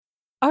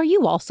Are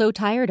you also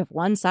tired of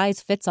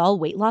one-size-fits-all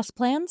weight loss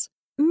plans?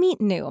 Meet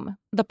Noom,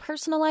 the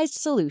personalized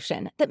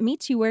solution that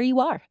meets you where you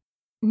are.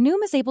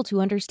 Noom is able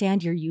to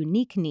understand your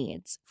unique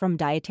needs, from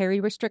dietary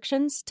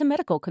restrictions to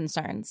medical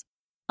concerns.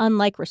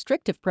 Unlike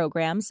restrictive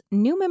programs,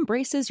 Noom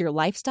embraces your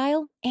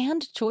lifestyle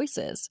and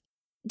choices.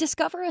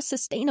 Discover a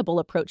sustainable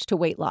approach to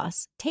weight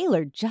loss,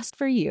 tailored just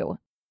for you.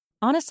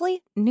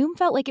 Honestly, Noom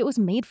felt like it was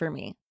made for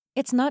me.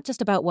 It's not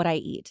just about what I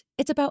eat,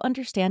 it's about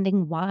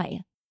understanding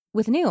why.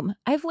 With Noom,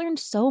 I've learned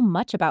so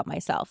much about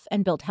myself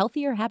and built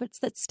healthier habits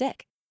that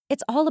stick.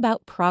 It's all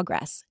about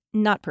progress,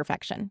 not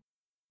perfection.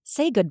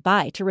 Say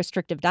goodbye to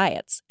restrictive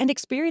diets and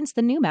experience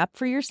the Noom app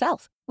for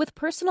yourself with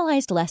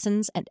personalized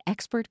lessons and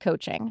expert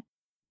coaching.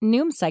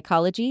 Noom's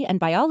psychology and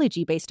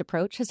biology-based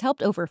approach has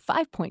helped over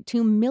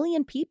 5.2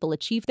 million people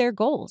achieve their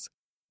goals.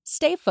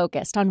 Stay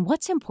focused on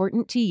what's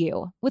important to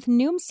you with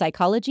Noom's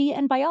psychology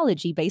and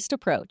biology-based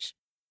approach.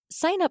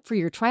 Sign up for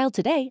your trial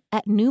today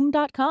at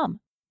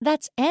Noom.com.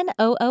 That's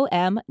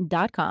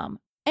Noom.com.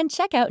 And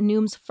check out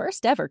Noom's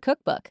first ever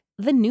cookbook,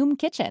 The Noom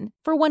Kitchen,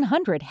 for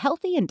 100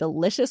 healthy and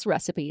delicious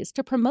recipes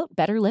to promote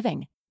better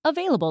living.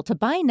 Available to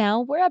buy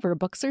now wherever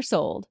books are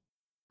sold.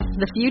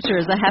 The future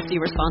is a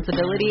hefty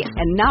responsibility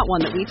and not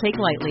one that we take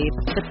lightly.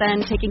 But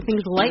then taking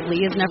things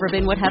lightly has never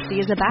been what Hefty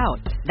is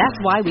about. That's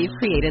why we've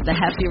created the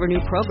Hefty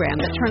Renew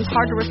program that turns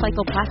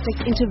hard-to-recycle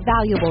plastics into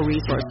valuable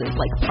resources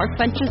like park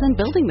benches and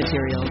building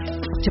materials.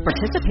 To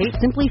participate,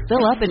 simply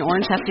fill up an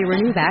orange Hefty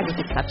Renew bag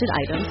with accepted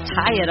items,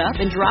 tie it up,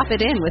 and drop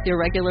it in with your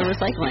regular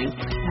recycling.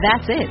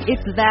 That's it.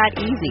 It's that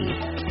easy.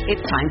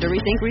 It's time to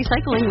rethink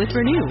recycling with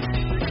Renew.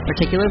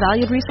 Particular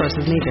valued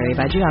resources may vary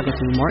by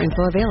geography. More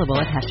info available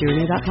at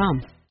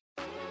heftyrenew.com.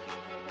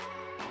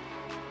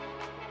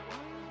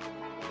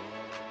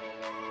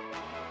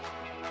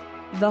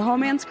 The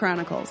Homance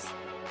Chronicles.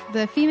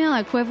 The female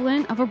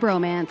equivalent of a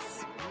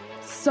bromance.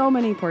 So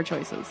many poor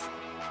choices.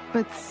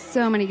 But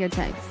so many good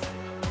types.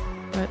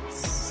 But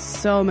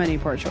so many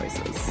poor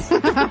choices.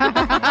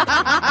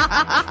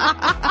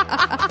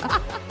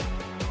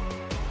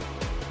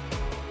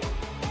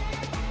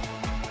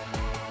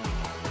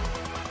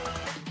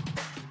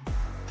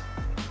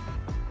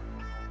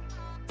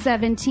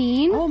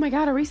 $17. Oh my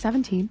God, are we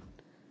 17?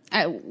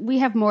 We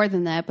have more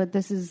than that, but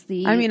this is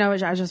the... I mean,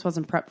 I just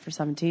wasn't prepped for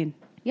 17.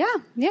 Yeah.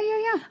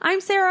 I'm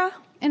Sarah.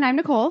 And I'm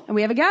Nicole. And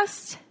we have a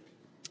guest.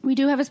 We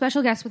do have a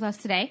special guest with us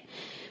today.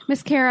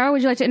 Miss Kara,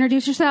 would you like to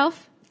introduce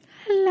yourself?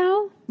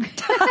 Hello.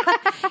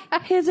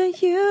 Here's a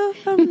you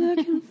I'm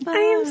looking for. I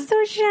am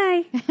so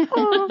shy.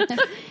 Oh.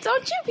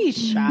 Don't you be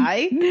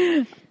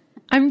shy.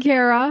 I'm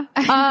Kara.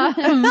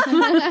 I'm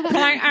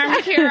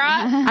Kara.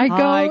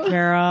 Hi,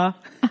 Kara.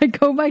 I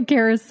go by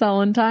Kara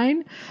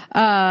Solentine,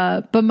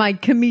 but my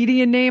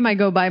comedian name, I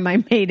go by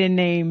my maiden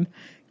name,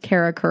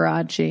 Kara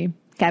Coraci.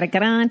 Kara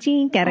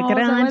Coraci, Kara Coraci.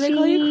 Is that why they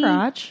call you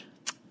Crotch?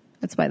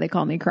 That's why they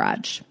call me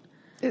Crotch.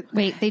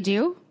 Wait, they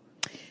do?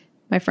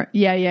 My friend,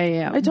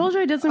 yeah. I told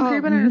you I did some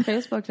creeping on her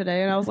Facebook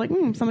today, and I was like,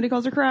 somebody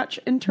calls her Crotch.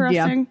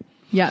 Interesting.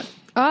 Yeah.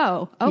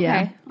 Oh, okay.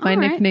 Yeah. My All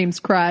right. nickname's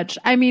Crotch.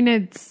 I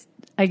mean,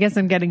 I guess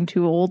I'm getting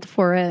too old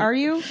for it. Are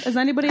you? Is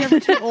anybody ever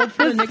too old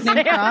for the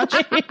nickname Crotch?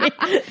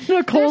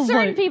 There's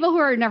certain people who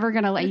are never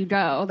going to let you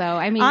go, though.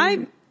 I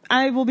mean...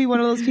 I will be one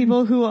of those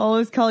people who will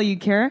always call you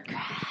Kara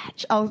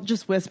Crotch. I'll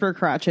just whisper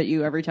Crotch at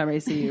you every time I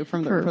see you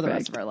for the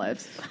rest of our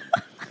lives.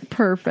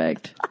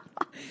 Perfect.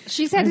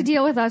 She's had to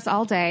deal with us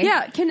all day.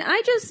 Yeah, can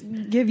I just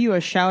give you a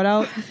shout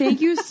out?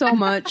 Thank you so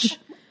much.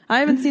 I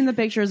haven't seen the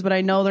pictures, but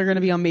I know they're going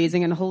to be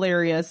amazing and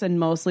hilarious and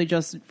mostly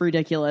just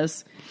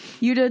ridiculous.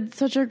 You did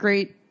such a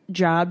great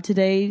job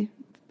today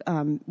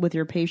with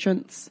your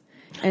patience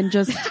and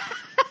just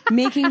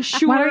making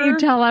sure. Why don't you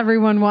tell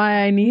everyone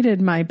why I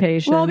needed my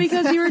patience? Well,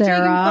 because you were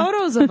taking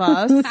photos of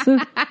us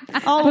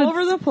all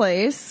over the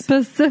place.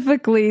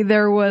 Specifically,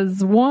 there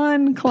was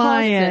one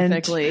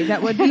client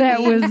that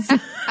was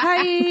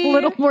a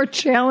little more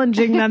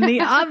challenging than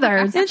the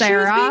others. And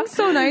Sarah, she was being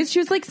so nice. She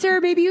was like,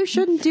 "Sarah, baby, you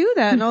shouldn't do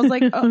that." And I was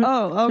like,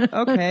 "Oh,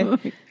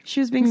 okay." She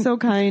was being so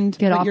kind.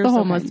 Get off the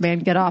homeless man.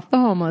 Get off the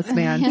homeless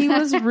man. He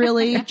was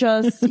really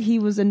he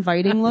was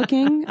inviting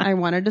looking. I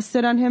wanted to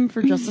sit on him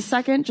for just a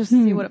second, just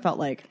to see what it felt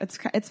like.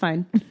 It's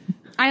fine.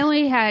 I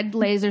only had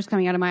lasers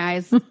coming out of my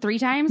eyes 3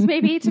 times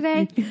maybe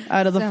today.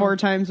 Out of the 4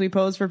 times we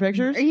posed for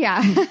pictures?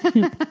 Yeah.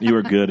 You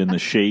were good in the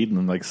shade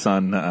and like,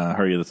 sun,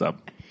 hurry this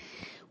up.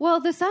 Well,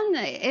 the sun,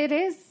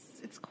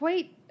 it's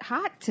quite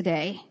hot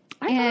today.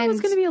 I thought it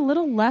was going to be a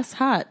little less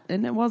hot,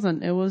 and it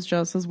wasn't. It was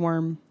just as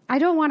warm. I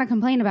don't want to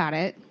complain about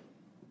it.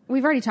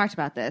 We've already talked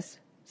about this.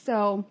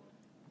 So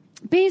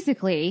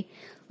basically,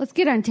 let's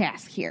get on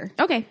task here.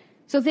 Okay.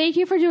 So thank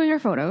you for doing your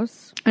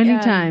photos.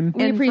 Anytime.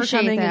 We appreciate for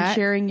coming that. and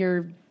sharing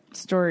your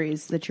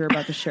stories that you're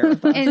about to share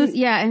with us.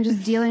 and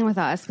just dealing with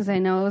us, because I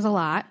know it was a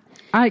lot.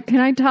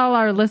 Can I tell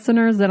our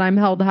listeners that I'm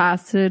held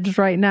hostage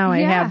right now?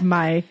 Yeah. I have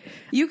my...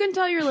 You can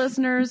tell your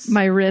listeners...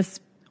 My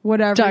wrist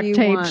whatever duct you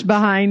taped want.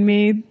 behind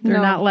me.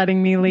 They're not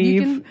letting me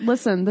leave. You can,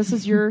 listen, this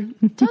is your...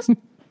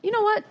 You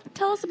know what?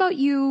 Tell us about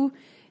you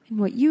and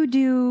what you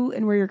do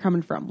and where you're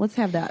coming from. Let's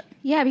have that.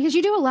 Yeah, because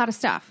you do a lot of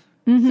stuff.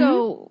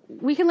 So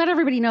we can let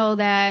everybody know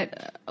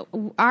that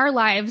our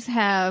lives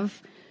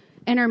have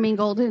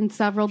intermingled in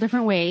several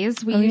different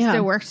ways. We used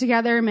to work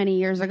together many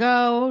years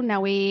ago.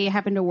 Now we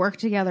happen to work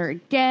together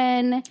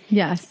again.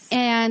 Yes.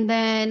 And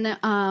then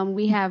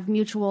we have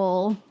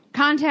mutual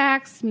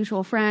contacts,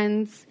 mutual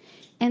friends.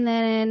 And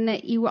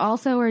then you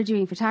also are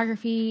doing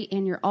photography,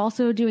 and you're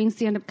also doing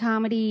stand-up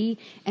comedy,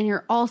 and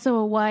you're also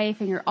a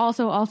wife, and you're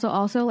also,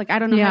 like, I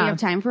don't know how you have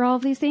time for all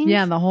of these things.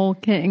 Yeah, the whole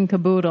kit and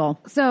caboodle.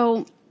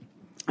 So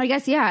I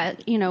guess,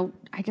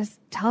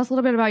 tell us a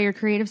little bit about your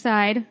creative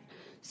side.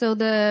 So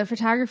the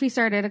photography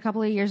started a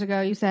couple of years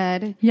ago, you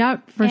said.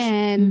 Yep.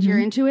 And you're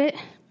into it?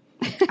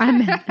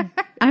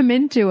 I'm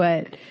into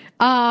it.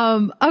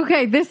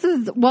 Okay,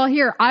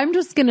 here, I'm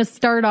just going to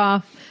start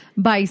off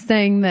by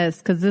saying this,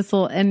 because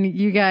and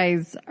you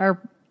guys are,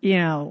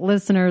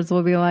 listeners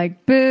will be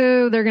like,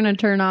 boo, they're going to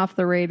turn off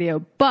the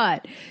radio.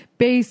 But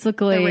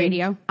basically, the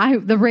radio.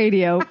 The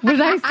radio. What did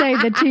I say?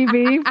 The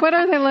TV? What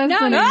are they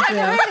listening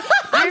to?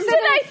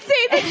 I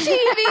say the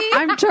TV?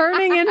 I'm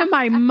turning into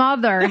my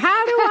mother.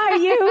 How do I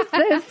use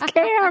this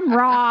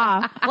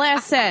camera?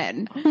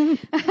 Listen, Where's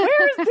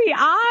the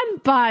on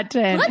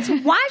button? let's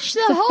watch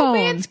the whole phone.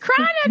 man's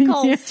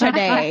Chronicles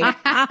today.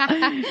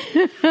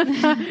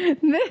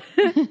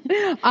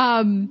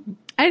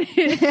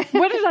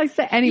 What did I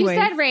say? Anyway, You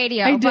said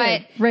radio, I did.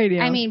 but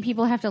Radio. I mean,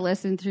 people have to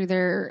listen through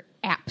their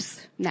apps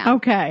now.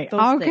 Okay.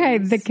 Those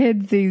things. The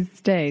kids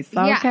these days.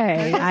 Yeah.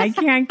 Okay. I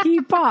can't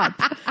keep up.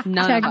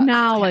 None of us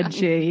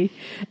Technology.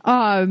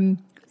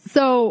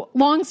 So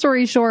long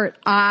story short,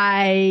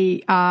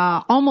 I,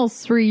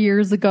 almost 3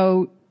 years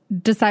ago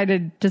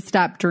decided to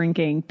stop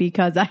drinking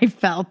because I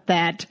felt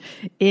that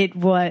it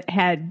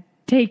had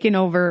taken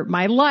over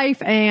my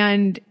life,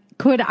 and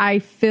could I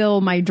fill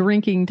my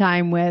drinking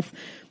time with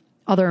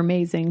other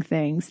amazing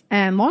things?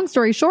 And long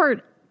story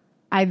short,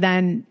 I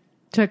then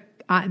took,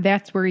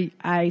 that's where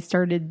I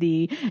started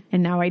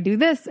and now I do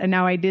this, and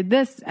now I did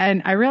this.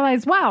 And I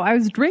realized, wow, I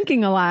was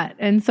drinking a lot.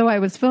 And so I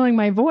was filling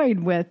my void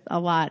with a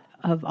lot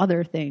of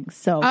other things.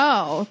 So,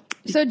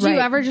 So do you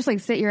ever just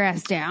like sit your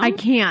ass down? I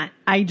can't.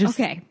 I just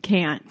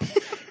can't.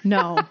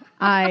 No,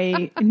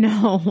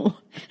 no.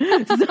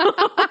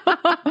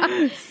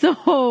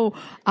 So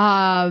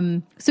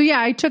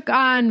yeah, I took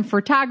on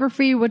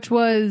photography, which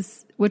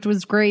was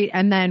great.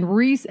 And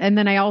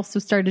then I also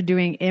started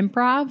doing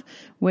improv,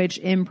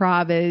 which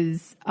improv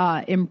is,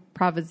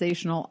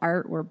 improvisational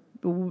art, or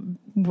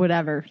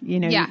whatever,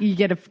 you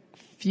get a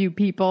few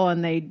people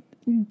and they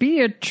be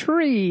a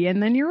tree,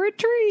 and then you're a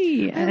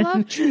tree. I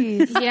love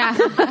trees. Yeah. I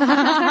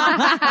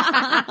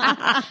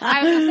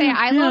was going to say,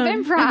 I love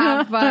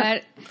improv,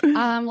 but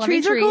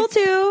Trees are cool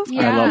too.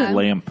 Yeah. I love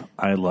lamp.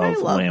 I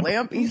love lamp.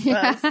 Lampy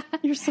says.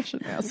 You're such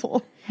an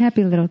asshole.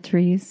 Happy little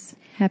trees.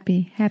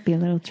 Happy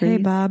little trees. Hey,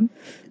 Bob.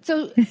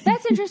 So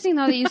that's interesting,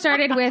 though, that you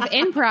started with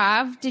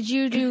improv. Did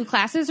you do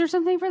classes or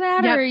something for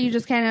that? Yep. Or you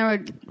just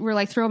kind of were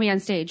like, throw me on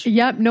stage?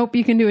 Yep. Nope.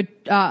 You can do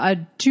a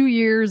 2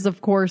 years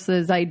of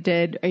courses. I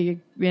did,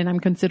 and I'm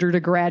considered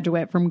a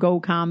graduate from Go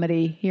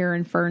Comedy here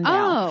in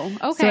Ferndale.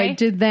 Oh, okay. So I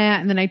did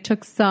that, and then I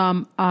took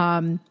some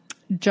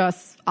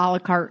just a la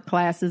carte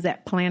classes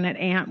at Planet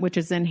Ant, which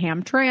is in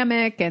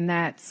Hamtramck, and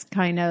that's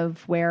kind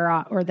of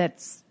where,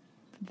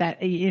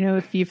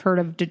 if you've heard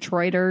of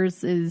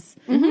Detroiters, is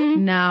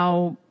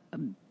now.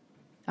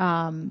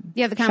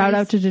 The Shout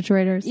out to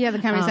Detroiters. Yeah, the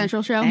Comedy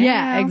Central show.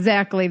 Yeah,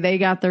 exactly. They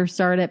got their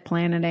start at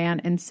Planet Ant,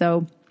 and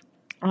so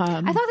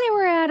I thought they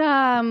were at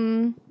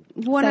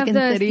one Second of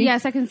the City.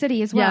 Second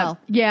City as well.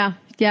 Yeah.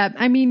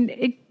 I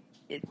mean,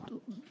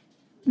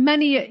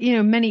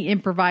 many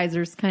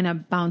improvisers kind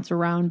of bounce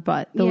around,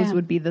 but those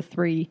would be the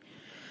three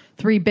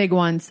big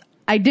ones.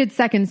 I did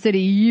Second City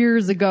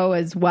years ago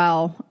as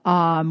well,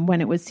 when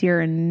it was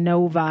here in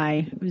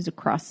Novi. It was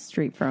across the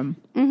street from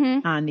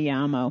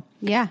Andiamo.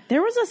 Yeah.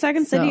 There was a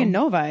Second City in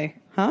Novi,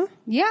 huh?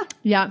 Yeah.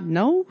 Yeah.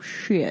 No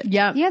shit.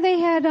 Yeah. Yeah, they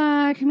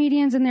had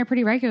comedians in there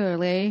pretty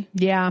regularly.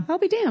 Yeah. I'll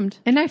be damned.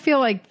 And I feel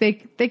like they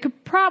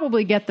could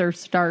probably get their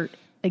start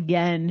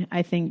again.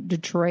 I think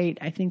Detroit,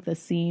 the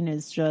scene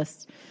is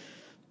just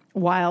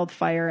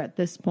wildfire at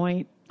this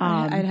point.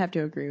 I'd have to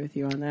agree with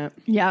you on that.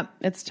 Yeah.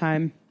 It's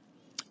time.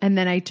 And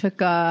then I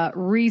took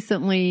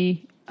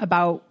recently,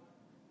 about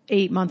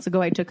 8 months ago,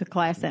 I took a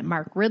class at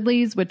Mark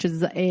Ridley's, which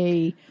is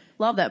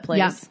Love that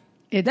place.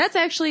 Yeah, That's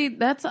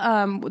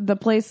the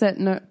place that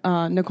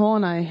Nicole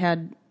and I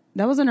had.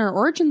 That was in our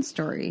origin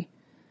story,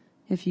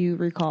 if you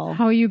recall.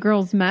 How you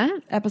girls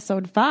met?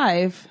 Episode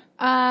 5.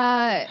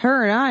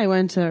 Her and I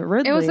went to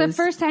Ridley's. It was the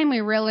first time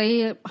we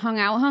really hung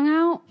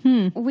out.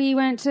 We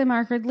went to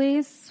Mark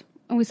Ridley's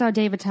and we saw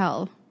Dave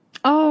Attell.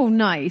 Oh,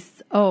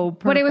 nice. Oh,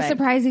 perfect. But it was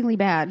surprisingly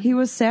bad. He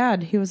was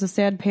sad. He was a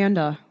sad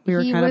panda. We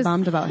were kind of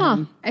bummed about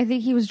him. I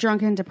think he was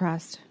drunk and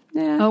depressed.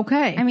 Yeah.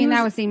 Okay. I mean,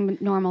 that would seem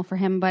normal for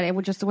him, but it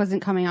just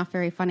wasn't coming off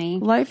very funny.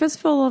 Life is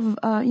full of,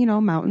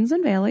 mountains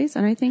and valleys,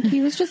 and I think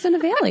he was just in a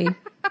valley.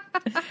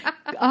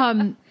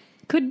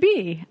 Could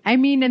be. I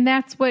mean, and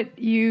that's what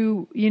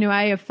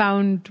I have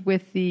found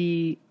with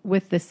the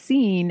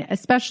scene,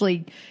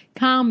 especially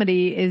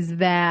comedy, is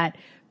that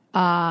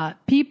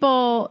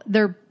people,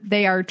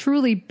 they are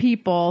truly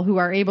people who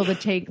are able to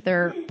take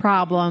their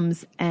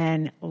problems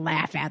and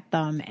laugh at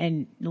them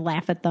in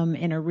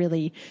a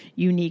really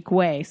unique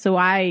way. So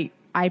I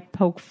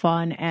poke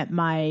fun at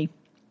my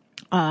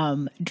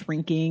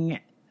drinking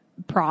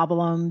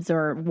problems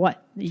or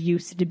what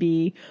used to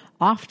be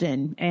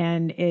often,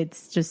 and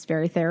it's just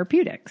very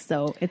therapeutic.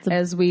 So it's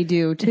as we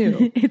do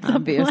too. It's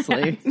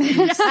obviously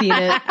you've seen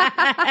it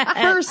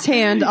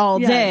firsthand all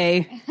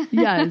day.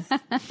 Yes.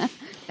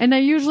 And I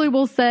usually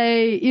will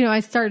say,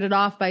 I started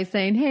off by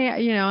saying,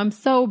 hey, I'm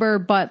sober,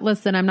 but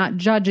listen, I'm not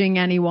judging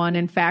anyone.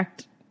 In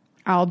fact,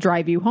 I'll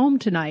drive you home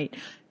tonight.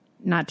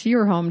 Not to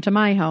your home, to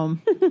my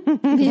home.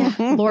 Yeah.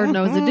 Lord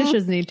knows the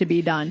dishes need to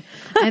be done.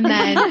 And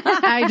then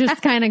I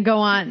just kind of go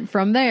on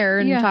from there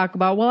and talk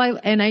about,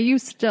 I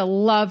used to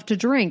love to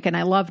drink, and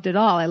I loved it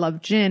all. I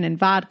loved gin and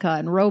vodka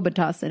and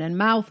Robitussin and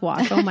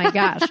mouthwash. Oh my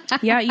gosh.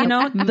 Yeah,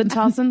 the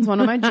Tussin's one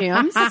of my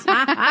jams.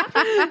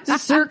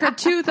 Circa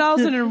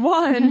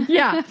 2001.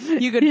 Yeah.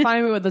 You could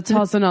find me with the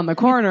Tussin on the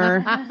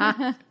corner.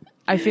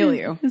 I feel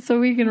you. So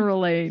we can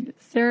relate.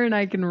 Sarah and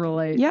I can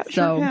relate. Yep,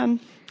 sure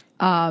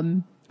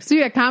can. So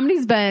yeah,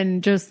 comedy's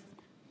been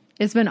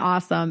it's been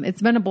awesome.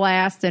 It's been a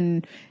blast,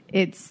 and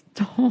it's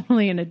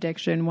totally an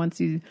addiction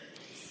once you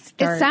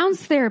start. It sounds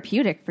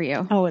therapeutic for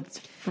you. Oh,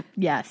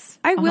 yes.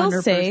 I will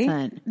 100%.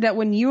 say that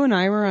when you and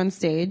I were on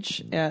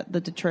stage at the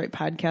Detroit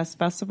Podcast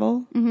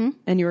Festival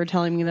and you were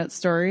telling me that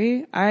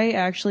story, I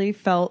actually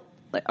felt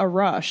like a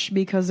rush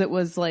because it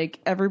was like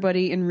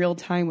everybody in real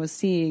time was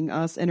seeing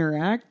us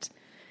interact.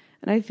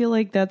 And I feel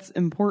like that's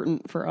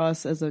important for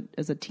us as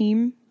a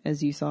team.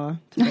 As you saw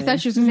today. I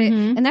thought you were going to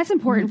say, and that's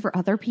important for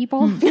other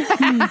people.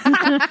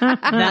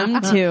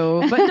 Them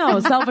too. But no,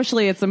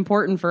 selfishly, it's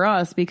important for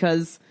us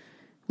because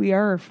we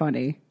are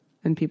funny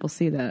and people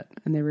see that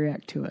and they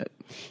react to it.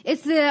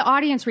 It's the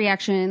audience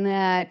reaction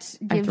that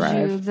gives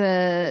you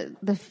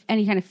the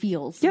any kind of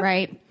feels,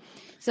 right?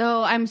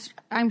 So I'm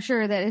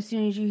sure that as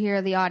soon as you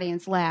hear the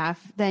audience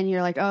laugh, then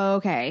you're like, oh,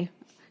 okay,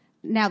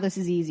 now this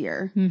is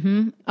easier.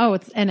 Mm-hmm. Oh,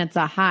 it's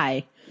a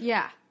high.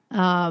 Yeah.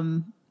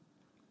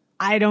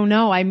 I don't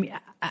know. I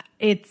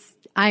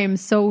am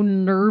so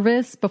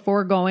nervous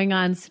before going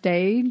on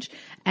stage,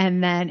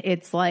 and then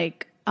it's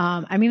like,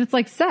 it's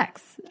like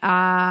sex.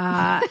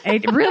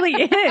 It really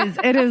is.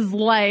 It is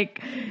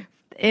like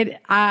it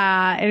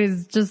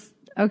is just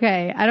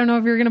okay. I don't know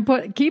if you're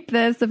gonna keep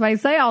this if I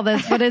say all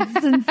this, but it's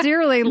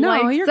sincerely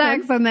like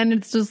sex, good. And then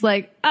it's just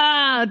like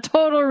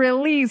total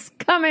release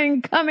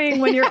coming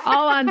when you're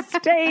all on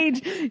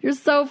stage. You're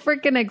so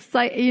freaking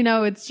excited.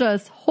 It's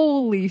just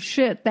holy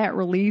shit. That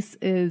release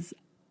is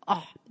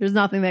there's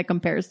nothing that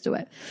compares to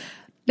it.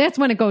 That's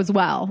when it goes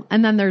well.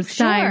 And then there's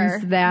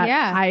times that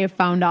I have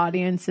found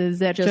audiences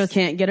that just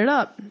can't get it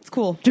up. It's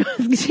cool.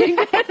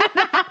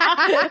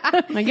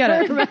 I get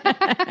it.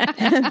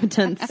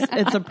 Impotence.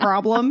 It's a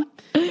problem.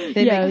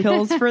 They make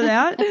pills for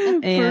that.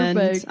 And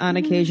perfect. On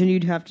occasion,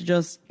 you'd have to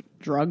just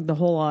drug the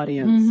whole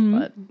audience. Mm-hmm.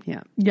 But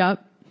yeah.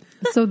 Yep.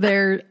 So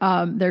there's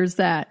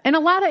that. And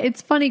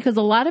it's funny because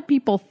a lot of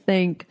people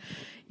think,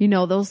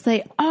 they'll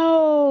say,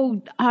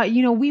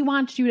 we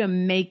want you to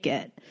make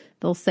it.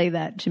 They'll say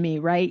that to me,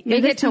 right?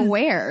 Make it to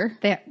where?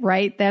 That,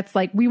 right? That's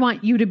like, we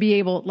want you to be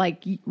able,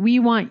 like, we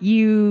want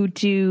you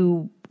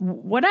to,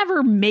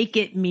 whatever make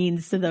it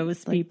means to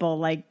those people,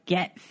 like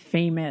get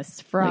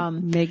famous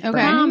from make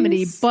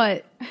comedy.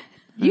 But,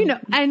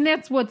 and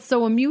that's what's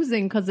so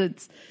amusing because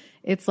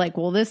it's like,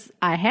 well,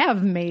 I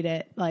have made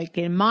it. Like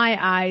in my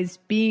eyes,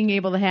 being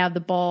able to have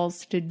the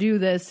balls to do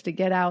this, to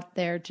get out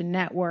there, to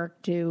network,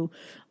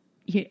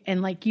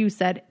 and like you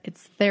said,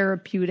 it's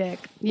therapeutic.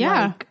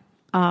 Yeah.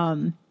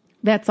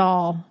 That's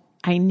all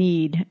I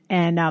need.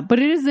 And, but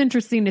it is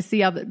interesting to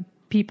see other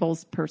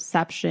people's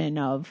perception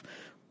of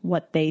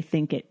what they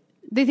think it.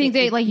 They think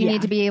you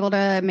need to be able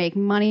to make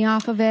money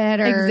off of it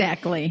or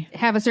exactly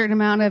have a certain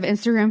amount of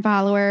Instagram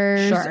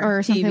followers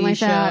or something TV like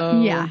that.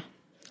 show, yeah.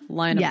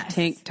 Line of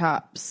tank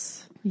tops.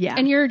 Yeah.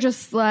 And you're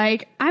just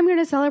like, I'm going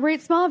to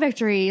celebrate small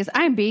victories.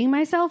 I'm being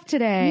myself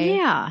today.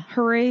 Yeah.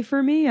 Hooray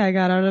for me. I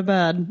got out of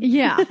bed.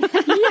 Yeah.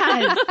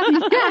 Yes.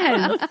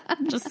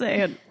 Just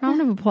saying.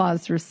 Round of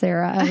applause for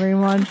Sarah,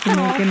 everyone, for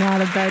making out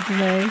of bed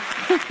today.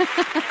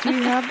 Do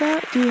you have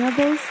that? Do you have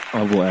those?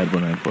 Oh, we'll add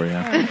one in for you.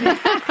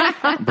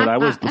 But I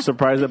was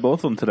surprised at both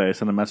of them today. I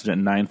sent a message at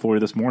 9:40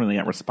 this morning. They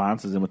got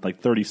responses in with like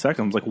 30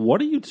 seconds. I was like,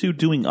 what are you two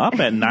doing up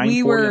at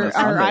 9:40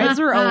 Our eyes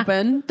were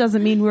open.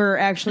 Doesn't mean we were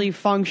actually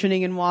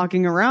functioning and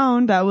walking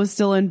around. I was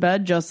still in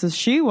bed just as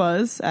she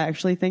was. I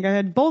actually think I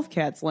had both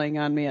cats laying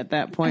on me at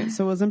that point,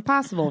 so it was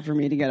impossible for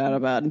me to get out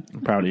of bed.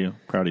 I'm proud of you.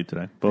 Proud of you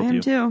today. Both I of am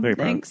you. too. Very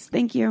proud. Thanks.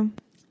 Thank you.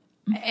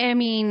 I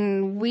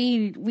mean,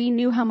 we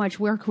knew how much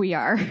work we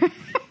are.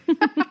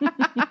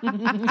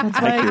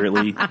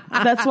 Accurately.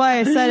 That's why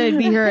I said I'd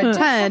be here at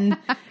 10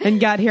 and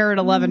got here at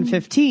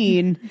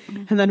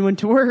 11:15 and then went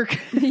to work.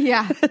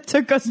 Yeah. It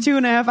took us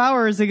 2.5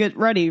 hours to get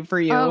ready for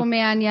you. Oh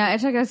man, yeah.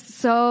 It took us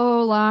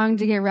so long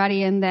to get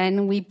ready and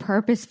then we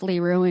purposefully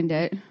ruined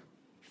it.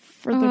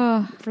 For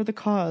the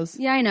cause.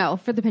 Yeah, I know,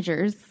 for the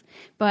pictures.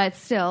 But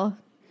still,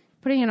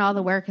 putting in all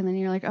the work and then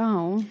you're like,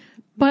 oh.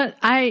 But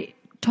I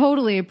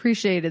totally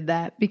appreciated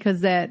that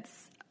because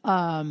that's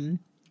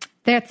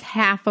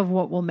half of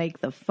what will make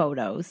the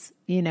photos,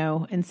 you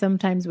know. And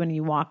sometimes when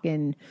you walk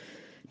in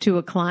to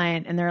a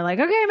client and they're like,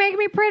 okay, make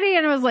me pretty.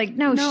 And I was like,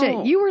 no.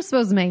 Shit, you were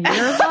supposed to make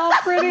yours all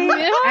pretty. And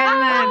then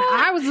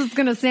I was just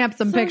going to snap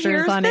some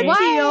pictures on it.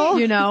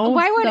 You know,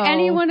 why would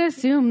anyone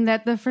assume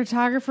that the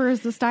photographer is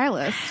the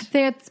stylist?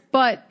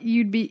 But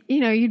you'd be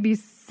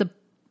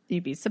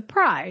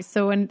surprised.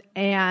 So,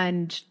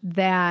 and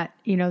that,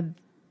 you know,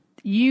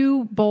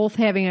 you both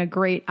having a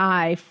great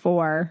eye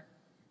for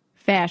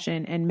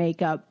fashion and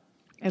makeup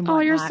and whatnot.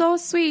 Oh, you're so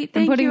sweet.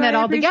 Thank and putting you. that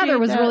all together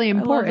was really I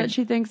love important. that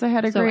she thinks I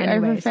had a great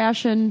eye for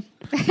fashion.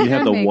 You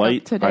had the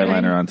white today.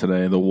 eyeliner on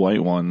today, the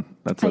white one.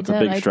 That's a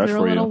big stretch for you. I threw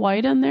a little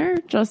white in there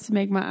just to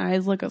make my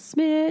eyes look a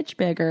smidge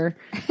bigger.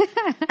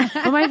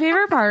 But my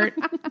favorite part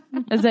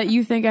is that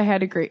you think I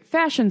had a great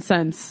fashion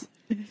sense.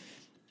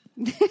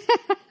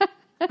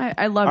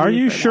 I love you. Are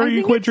you sure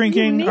you quit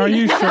drinking? Are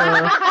you sure?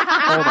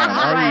 Hold on.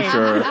 Are you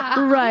sure?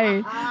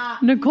 Right.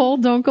 Nicole,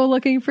 don't go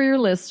looking for your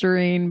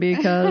Listerine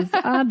because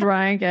I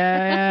drank it.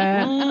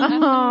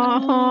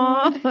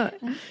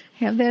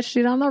 Have that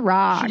shit on the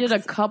rocks. She did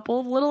a couple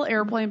of little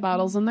airplane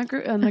bottles in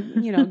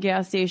the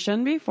gas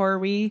station before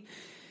we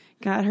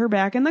got her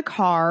back in the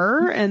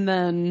car, and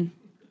then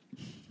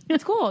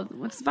it's cool.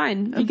 It's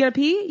fine. You gotta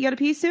pee? You gotta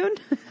pee soon?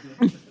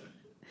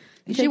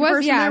 She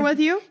was there with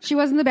you. She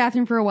was in the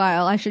bathroom for a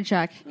while. I should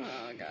check.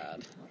 Oh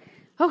God.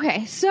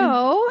 Okay,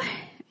 so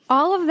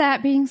all of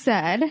that being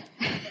said,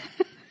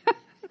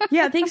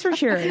 yeah, thanks for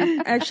sharing.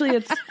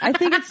 Actually, I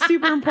think it's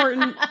super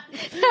important.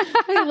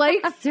 I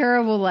like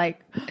Sarah will like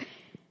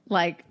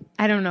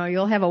I don't know.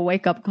 You'll have a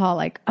wake up call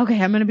like,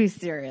 okay, I'm going to be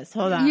serious.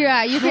 Hold on.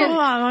 Yeah, you can. Hold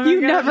on, You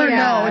never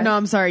know. No,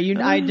 I'm sorry.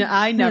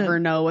 I never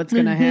know what's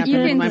going to happen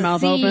when my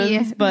mouth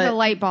opens. But the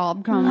light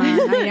bulb come on.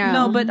 I know.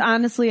 No, but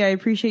honestly, I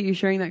appreciate you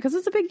sharing that because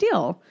it's a big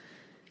deal.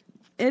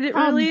 It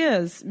really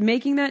is.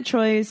 Making that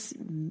choice,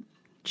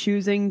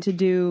 choosing to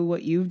do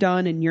what you've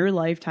done in your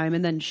lifetime,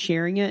 and then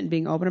sharing it and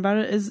being open about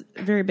it is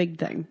a very big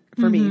thing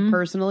for me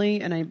personally,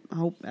 and I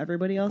hope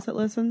everybody else that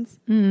listens.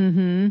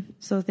 Mm-hmm.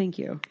 So thank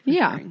you.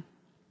 Sharing.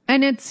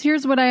 And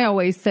here's what I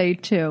always say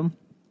too.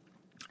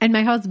 And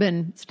my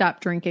husband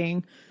stopped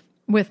drinking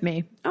with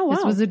me. Oh, wow.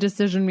 This was a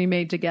decision we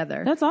made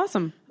together. That's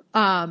awesome.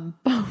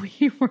 But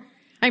we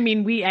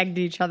egged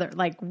each other.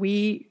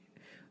 We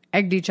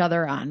egged each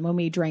other on when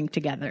we drank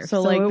together.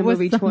 So like the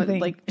movie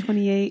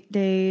 28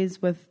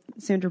 Days with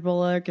Sandra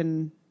Bullock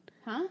and...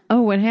 Huh?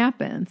 Oh, what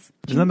happens?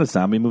 Isn't that a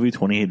zombie movie,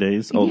 28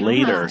 Days? Oh,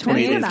 later.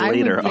 28 days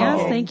later.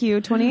 Yes, oh. Thank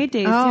you. 28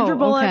 Days. Sandra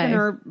Bullock and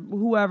her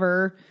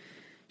whoever...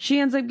 She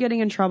ends up getting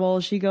in trouble.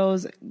 She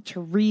goes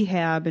to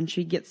rehab and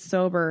she gets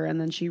sober, and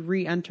then she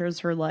re-enters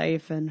her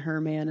life and her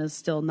man is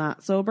still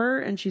not sober.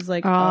 And she's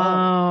like,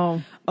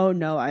 oh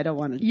no, I don't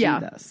want to do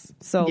this.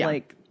 So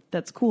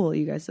that's cool.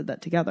 You guys did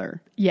that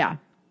together. Yeah.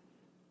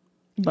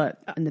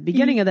 But in the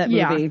beginning of that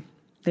movie,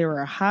 they were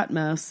a hot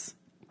mess.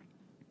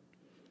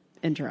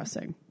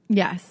 Interesting.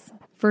 Yes,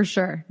 for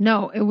sure.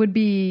 No, it would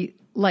be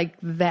like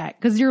that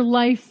because your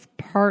life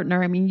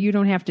partner, I mean, you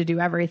don't have to do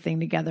everything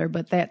together,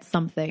 but that's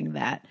something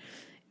that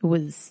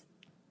it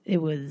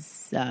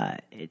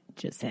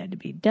just had to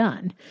be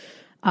done.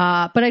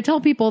 But I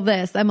tell people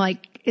this, I'm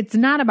like, it's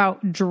not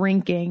about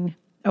drinking.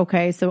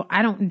 Okay. So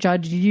I don't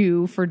judge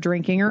you for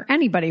drinking or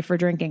anybody for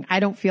drinking. I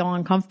don't feel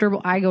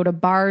uncomfortable. I go to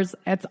bars.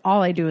 That's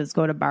all I do is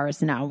go to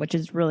bars now, which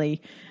is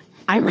really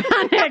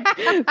ironic.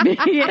 And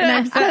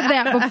I've said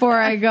that before.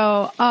 I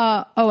go,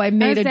 I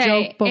made a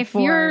joke before. If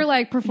you're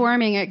like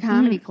performing at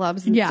comedy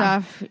clubs and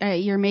stuff,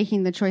 you're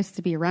making the choice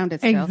to be around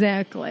it still.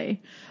 Exactly.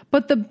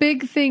 But the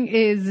big thing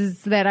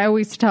is that I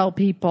always tell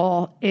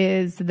people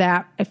is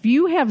that if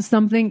you have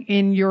something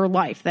in your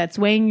life that's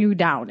weighing you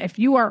down, if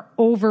you are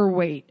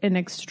overweight an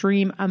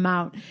extreme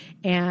amount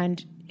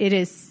and it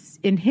is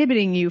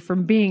inhibiting you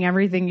from being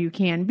everything you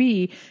can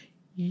be,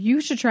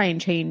 you should try and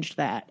change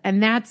that.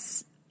 And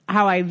that's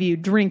how I view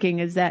drinking,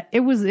 is that it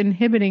was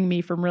inhibiting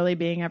me from really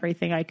being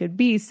everything I could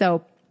be.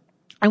 So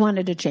I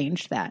wanted to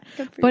change that.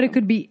 But it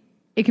could be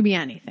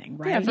anything,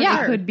 right?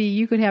 Yeah, It could be,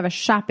 you could have a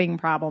shopping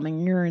problem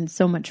and you're in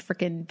so much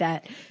freaking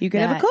debt. You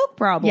could have a Coke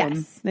problem.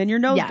 Yes. Then your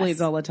nose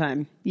bleeds all the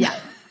time. Yeah.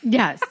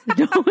 Yes.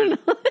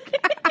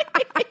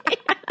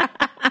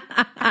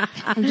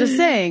 I'm just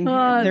saying,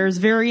 there's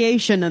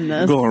variation in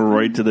this. Going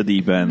right to the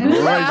deep end.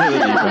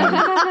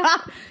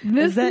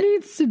 This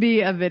needs to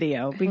be a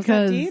video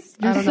because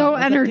you're so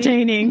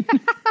entertaining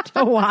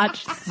to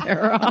watch,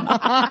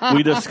 Sarah.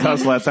 We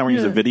discussed last time we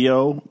used a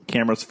video,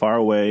 cameras far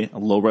away,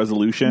 low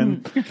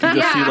resolution. You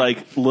just see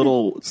like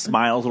little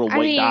smiles, little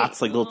white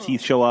dots, like little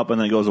teeth show up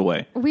and then it goes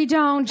away. We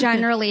don't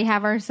generally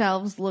have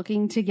ourselves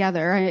looking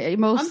together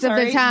most of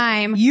the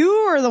time. You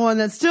are the one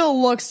that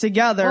still looks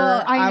together.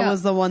 Well, I know. I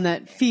was the one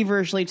that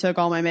feverishly took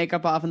all my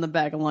makeup off in the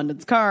back of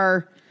London's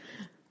car.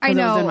 I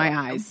know. It was in my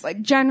eyes.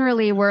 Like,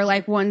 generally, we're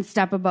like one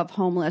step above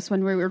homeless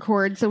when we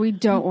record, so we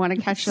don't want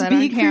to catch that on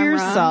Speak for camera.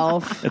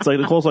 yourself. It's like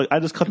Nicole's like, I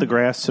just cut the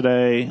grass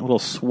today, a little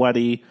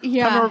sweaty.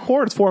 Yeah. Time to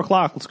record. It's 4:00.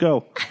 Let's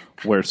go.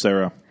 Where's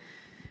Sarah?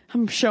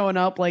 I'm showing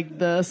up like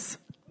this.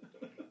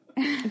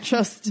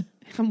 Just,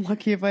 I'm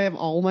lucky if I have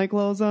all my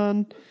clothes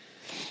on.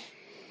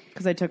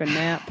 Because I took a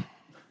nap.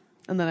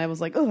 And then I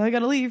was like, oh, I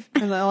gotta leave.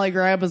 And then all I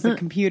grab is the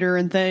computer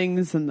and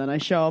things. And then I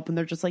show up and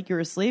they're just like, you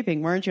were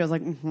sleeping, weren't you? I was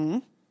like,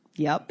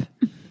 yep.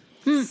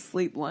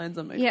 Sleep lines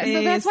on my face.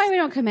 So that's why we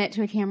don't commit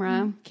to a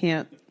camera.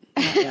 Can't.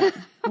 Not yet.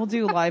 We'll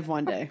do live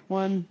one day.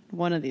 One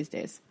of these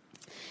days.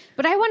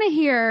 But I want to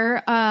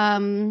hear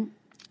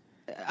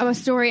a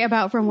story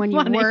about from when you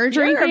were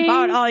drinking.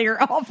 About all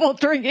your awful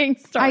drinking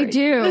stories.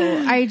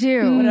 I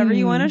do. Whatever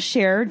you want to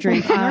share,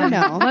 drinking or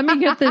no. Let me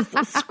get this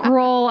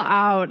scroll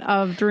out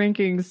of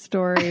drinking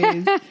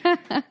stories.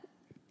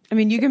 I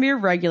mean, you can be a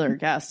regular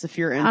guest if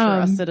you're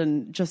interested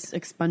in just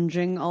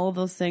expunging all of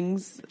those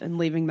things and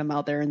leaving them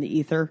out there in the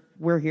ether.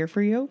 We're here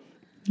for you.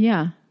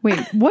 Yeah. Wait,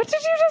 what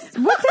did you just...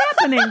 What's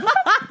happening?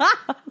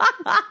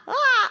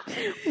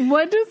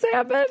 What just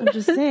happened? I'm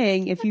just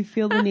saying, if you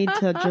feel the need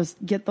to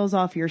just get those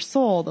off your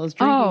soul, those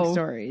drinking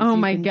stories. Oh you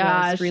my can just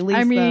gosh. release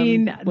I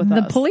mean, them with the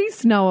us.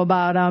 police know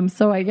about them,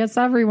 so I guess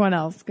everyone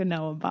else can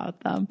know about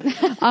them.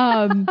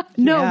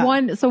 Yeah.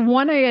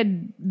 One I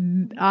had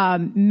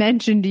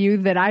mentioned to you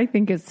that I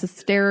think is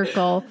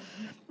hysterical.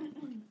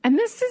 And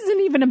this isn't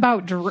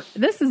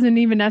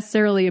even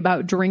necessarily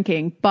about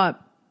drinking,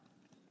 but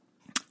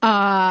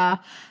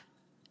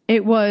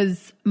it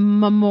was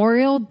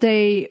Memorial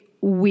Day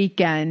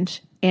weekend,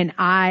 and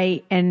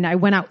I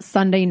went out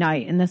Sunday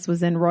night, and this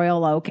was in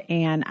Royal Oak,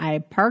 and I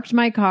parked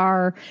my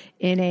car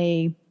in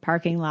a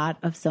parking lot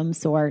of some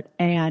sort,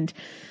 and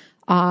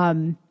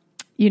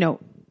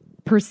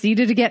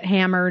proceeded to get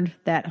hammered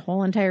that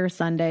whole entire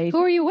Sunday. Who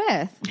are you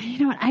with? You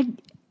know what?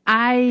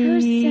 I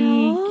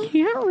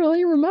can't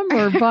really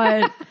remember,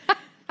 but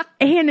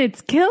and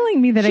it's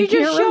killing me that I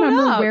can't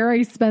remember where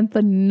I spent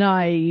the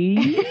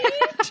night.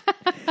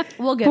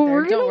 We'll get But there.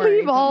 we're Don't gonna worry,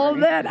 leave don't all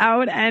worry. that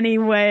out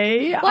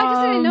anyway. Well, I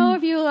just didn't know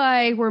if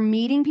you were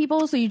meeting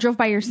people, so you drove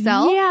by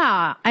yourself.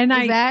 Yeah, and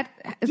Is that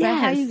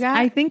how you got?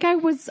 I think I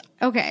was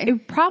Okay.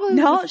 It probably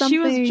No, was she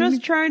was something-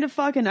 just trying to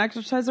fucking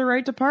exercise her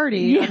right to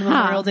party on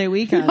Memorial Day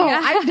weekend. No,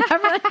 I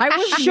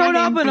was Showed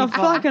up meeting in a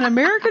people. fucking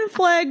American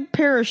flag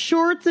pair of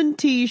shorts and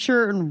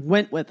t-shirt and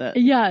went with it.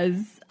 Yes,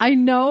 I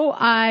know.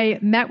 I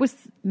met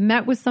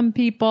with some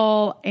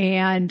people,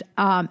 and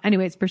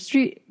anyways,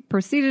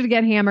 proceeded to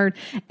get hammered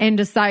and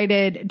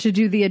decided to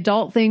do the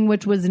adult thing,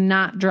 which was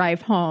not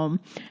drive home.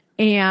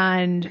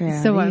 And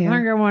so I'm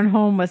going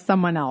home with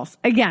someone else.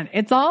 Again,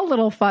 it's all a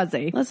little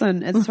fuzzy.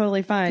 Listen, it's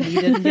totally fine.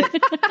 You didn't get.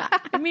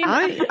 I mean,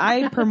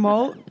 I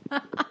promote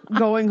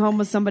going home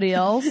with somebody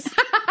else.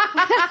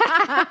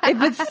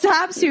 If it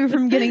stops you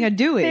from getting a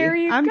Dewey, There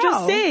you I'm go.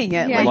 just saying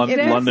it. Yeah, Like,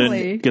 exactly.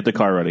 London, get the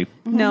car ready.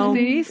 no,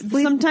 See?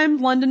 Sleep-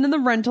 sometimes London and the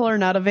rental are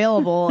not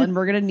available, and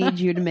we're going to need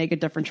you to make a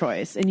different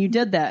choice. And you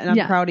did that, and I'm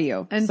yeah. proud of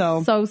you. And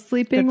so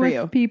sleeping good for with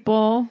you.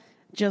 people.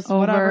 Just over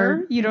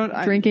whatever. You don't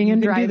drinking you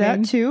and can driving. do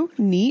that too.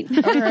 Neat.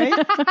 All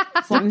right.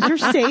 As long as you're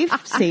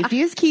safe.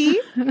 Safety is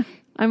key.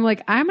 I'm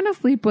like, I'm going to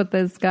sleep with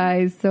this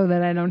guy so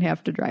that I don't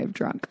have to drive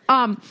drunk.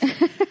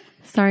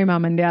 Sorry,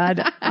 Mom and Dad.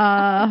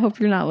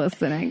 Hope you're not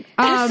listening.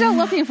 They're still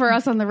looking for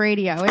us on the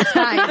radio. It's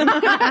fine. Is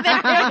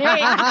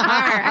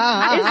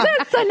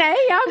this an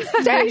AM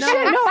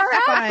station or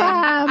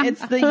FM?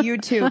 It's the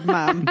YouTube,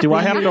 Mom. Do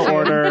I have to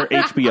order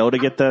HBO to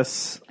get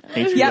this?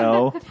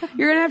 HBO?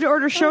 You're going to have to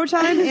order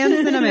Showtime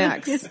and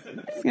Cinemax.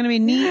 It's going to be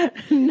neat.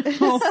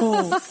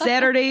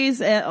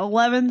 Saturdays at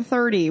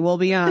 11:30 will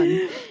be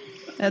on.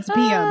 That's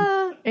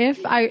PM.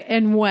 If I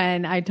and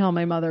when I tell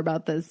my mother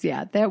about this,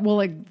 yeah, that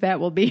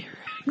will be her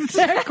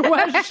exact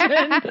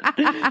question.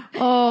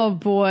 Oh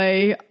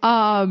boy.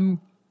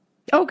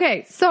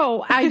 Okay,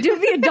 so I do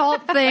the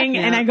adult thing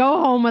and I go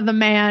home with a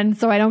man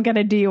so I don't get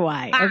a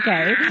DUI.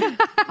 Okay.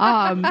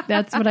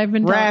 That's what I've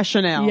been told.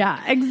 Rationale.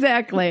 Yeah,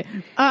 exactly.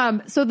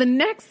 So the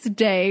next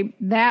day,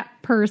 that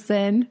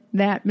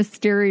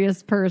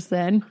mysterious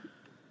person,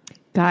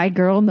 guy,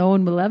 girl, no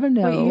one will ever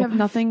know. Wait, you have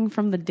nothing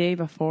from the day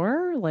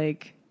before?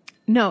 Like,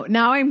 No,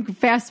 now I'm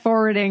fast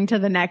forwarding to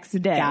the next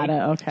day. got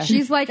it. Okay.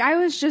 She's like, I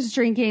was just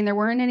drinking. There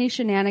weren't any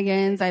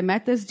shenanigans. I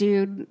met this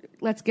dude.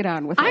 Let's get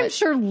on with it. I'm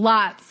sure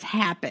lots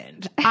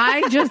happened.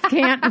 I just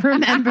can't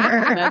remember.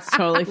 That's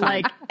totally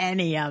fine. Like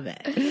any of it.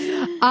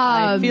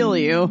 I feel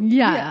you.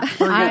 Yeah.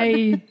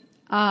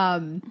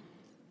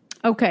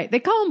 Okay. They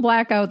call them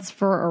blackouts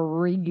for a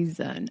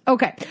reason.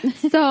 Okay.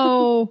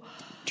 So,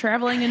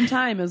 Traveling in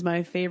time is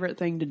my favorite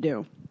thing to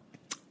do.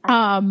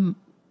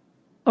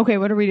 okay,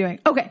 what are we doing?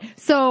 Okay.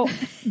 So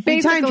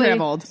basically, time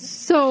traveled.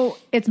 So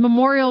it's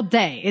Memorial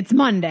Day. It's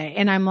Monday.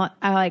 And I'm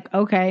like,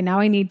 okay, now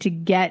I need to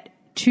get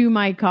to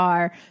my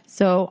car.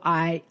 So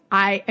I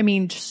I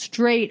mean,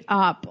 straight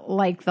up,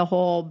 like the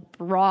whole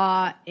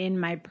bra in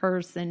my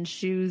purse and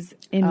shoes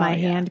in my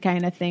hand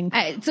kind of thing.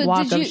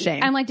 Walk did of you,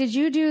 shame. I'm like, did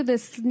you do the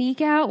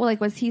sneak out? Like,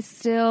 was he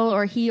still,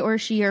 or he or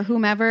she or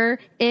whomever,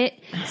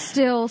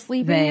 still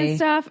sleeping and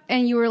stuff?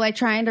 And you were like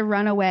trying to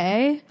run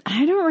away?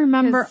 I don't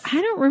remember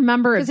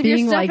it If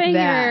being you're like stuffing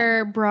that.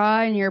 your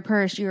bra in your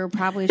purse, you were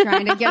probably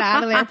trying to get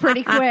out of there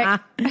pretty quick.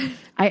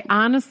 I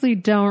honestly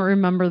don't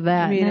remember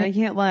that. I mean, I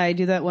can't lie. I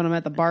do that when I'm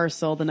at the bar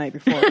still the night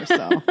before,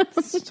 so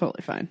it's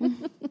totally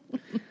fine.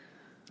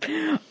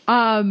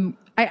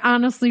 I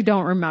honestly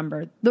don't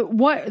remember.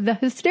 The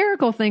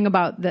hysterical thing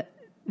about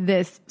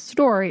this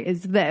story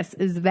is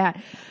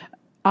that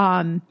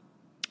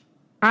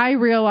I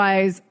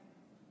realize,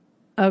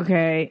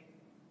 okay,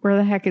 where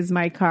the heck is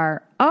my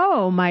car?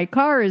 Oh, my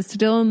car is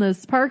still in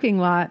this parking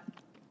lot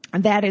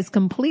that is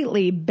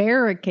completely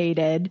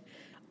barricaded.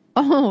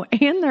 Oh,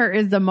 and there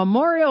is a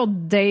Memorial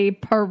Day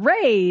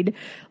parade,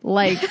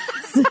 like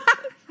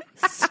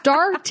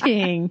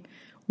starting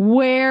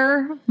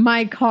where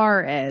my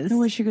car is. I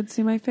wish you could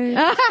see my face.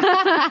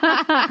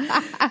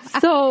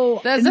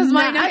 So This is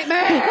my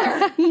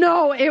nightmare.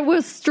 No, it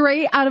was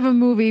straight out of a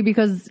movie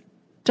because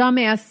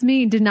dumbass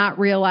me did not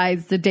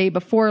realize the day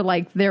before,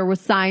 like there was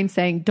signs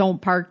saying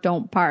don't park,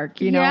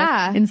 you know?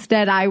 Yeah.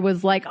 Instead I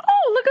was like,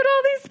 oh, look at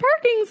all these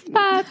parking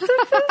spots. This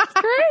is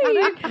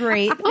great.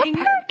 Great. Thank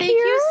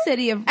you,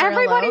 City of Brillo.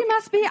 Everybody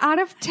must be out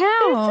of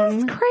town.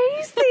 This is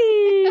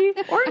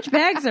crazy. Orange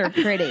bags are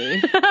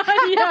pretty.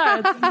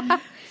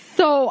 Yes.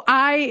 So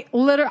I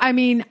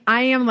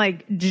am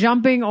like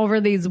jumping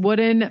over these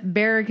wooden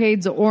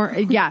barricades and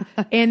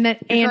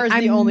Car's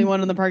I'm the only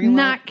one in the parking lot.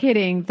 Not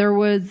kidding. There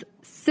was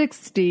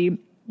 60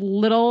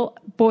 little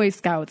Boy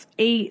Scouts,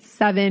 8,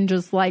 7,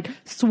 just like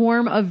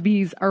swarm of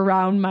bees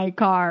around my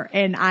car.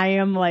 And I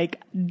am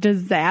like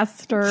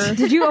disaster.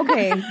 Did you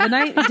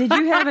did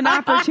you have an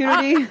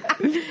opportunity?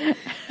 Did you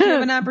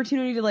have an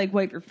opportunity to like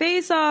wipe your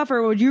face off,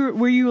 or were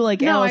you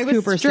like Alice I was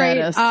Cooper straight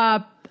status?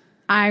 up.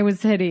 I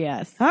was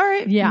hideous. All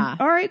right. Yeah.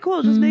 All right,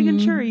 cool. Just making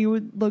sure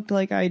you looked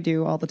like I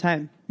do all the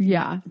time.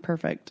 Yeah.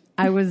 Perfect.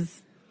 I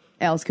was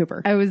Alice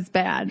Cooper.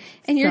 bad.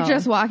 And you're So,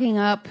 just walking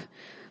up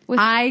with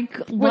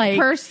like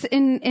purse bra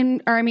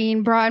and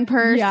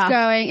purse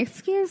going,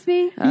 excuse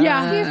me.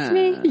 Excuse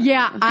me.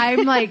 Yeah,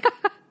 I'm like,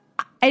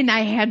 and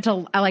I had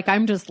to, like,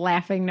 I'm just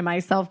laughing to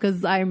myself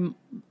because I'm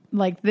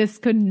like, this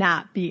could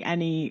not be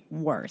any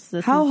worse.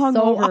 This How is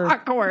hungover? so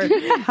awkward.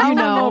 How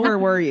hungover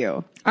were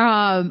you?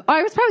 I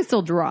was probably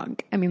still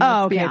drunk. I mean,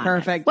 let's be honest.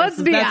 Perfect.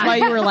 Let's be That's honest. why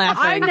you were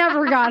laughing. I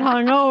never got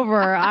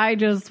hungover. I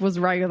just was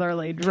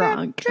regularly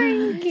drunk.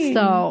 Drinking.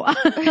 So,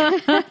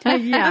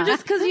 yeah.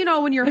 Just because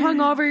when you're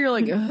hungover, you're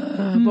like,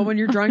 ugh, but when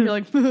you're drunk, you're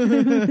like,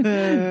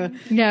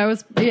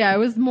 It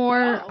was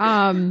more,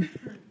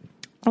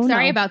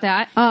 Sorry about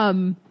that.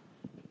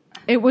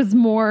 it was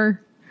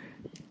more,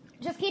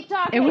 Just keep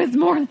talking. it was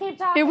more,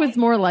 it was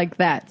more like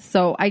that.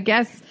 So I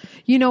guess,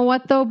 you know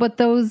what though, but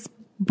those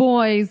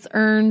boys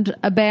earned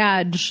a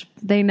badge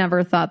they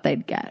never thought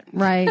they'd get,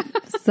 right?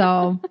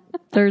 So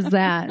there's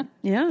that.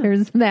 Yeah.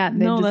 There's that.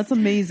 They no, just that's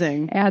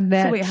amazing. Add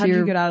that So wait, to how did your-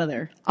 you get out of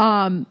there?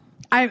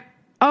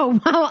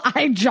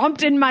 I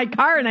jumped in my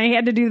car and I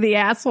had to do the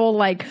asshole,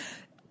 like,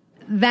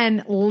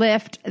 then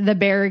lift the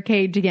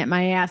barricade to get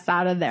my ass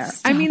out of there.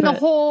 I mean, the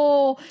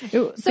whole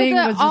thing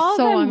was just all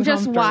so of them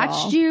just uncomfortable.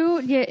 watched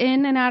you get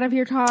in and out of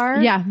your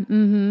car. Yeah.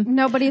 Mm-hmm.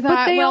 Nobody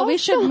thought, they we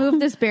should also- move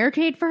this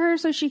barricade for her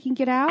so she can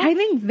get out. I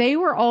think they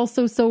were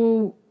also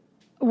so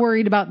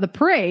worried about the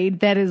parade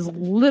that is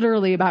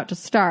literally about to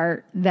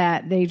start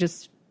that they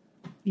just,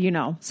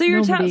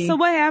 So so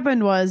what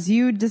happened was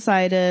you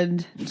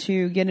decided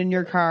to get in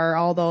your car,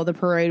 although the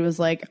parade was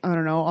like, I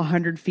don't know,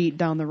 100 feet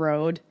down the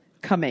road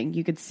coming.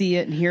 You could see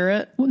it and hear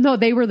it. no,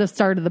 they were the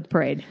start of the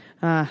parade.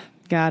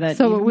 Got it.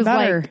 So Even it was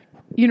better. like,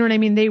 you know what I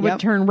mean? They would Yep.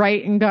 turn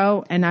right and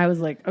go. And I was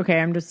like, okay,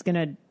 I'm just going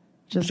to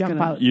jump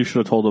gonna- out. You should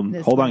have told them,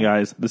 hold on,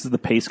 guys. This is the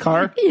pace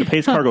car. The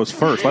pace car goes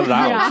first. Let it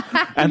out.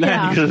 And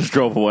then you just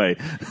drove away.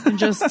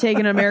 just take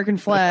an American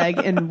flag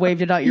and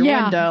waved it out your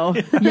window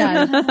Yes.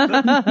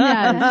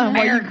 Yes.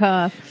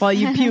 America. while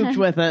you puked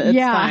with it. It's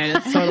Yeah. fine.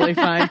 It's totally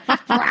fine.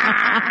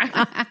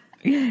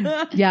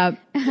 Yeah.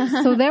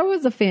 So that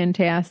was a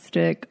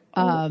fantastic,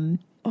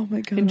 Oh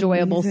my God.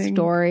 enjoyable amazing.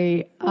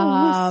 story.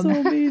 Oh,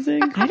 that's so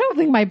amazing. I don't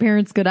think my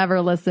parents could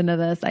ever listen to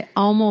this. I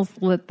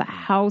almost lit the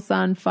house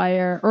on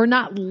fire, or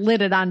not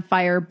lit it on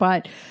fire,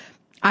 but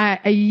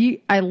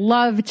I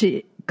love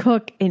to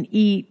cook and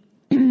eat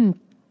when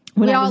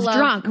I was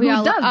drunk. Who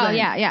doesn't? Oh,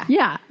 yeah.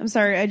 Yeah. I'm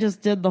sorry. I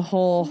just did the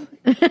whole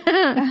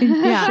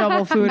Yeah.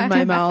 shovel food in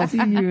my mouth.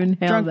 You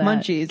inhale Drunk that.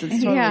 munchies.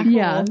 It's totally Yeah. cool.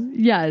 Yeah.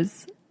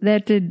 Yes.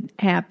 That did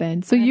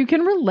happen. So you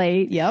can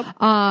relate. Yep.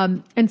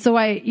 And so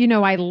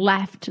I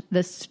left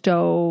the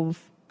stove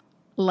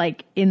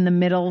like in the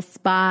middle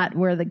spot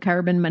where the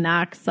carbon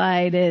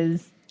monoxide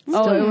is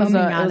Oh, it was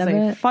coming out of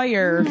a it.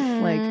 fire,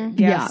 like gas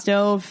Yeah.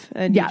 stove,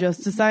 and Yeah. you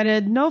just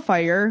decided no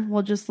fire.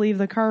 We'll just leave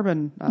the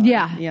carbon. All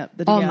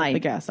night. the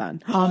gas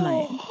on. all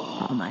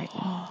night.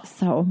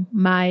 So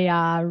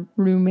my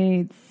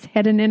roommates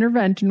had an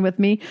intervention with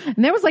me,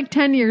 and that was like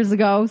 10 years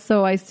ago.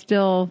 So I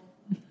still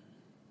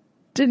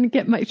didn't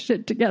get my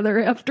shit together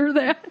after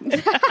that.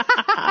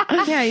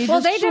 Yeah, you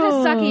Well, just they did a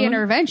sucky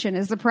intervention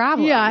is the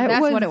problem. Yeah,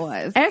 That's what it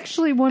was.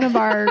 Actually, one of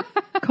our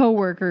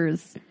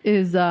coworkers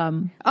was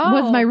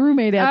my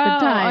roommate at the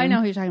time. I know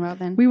who you're talking about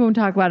then. We won't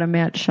talk about him.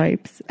 Matt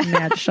Shipes.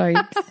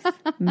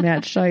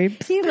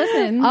 He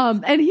listens.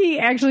 And he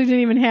actually didn't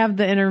even have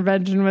the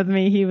intervention with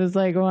me. He was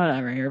like,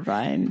 "Whatever, you're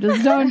fine.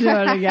 Just don't do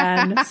it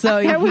again."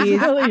 So that was he's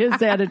really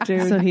his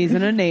attitude. so he's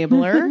an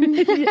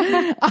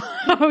enabler.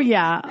 Oh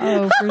yeah.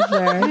 Oh, for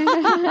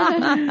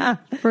sure.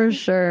 For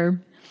sure.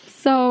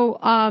 So,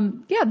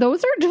 yeah,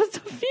 those are just a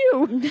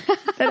few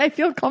that I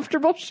feel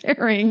comfortable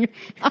sharing.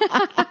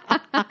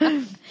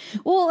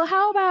 Well,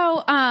 how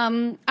about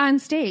on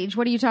stage?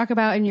 What do you talk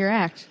about in your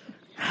act?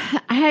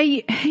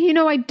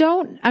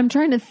 I'm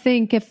trying to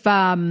think if,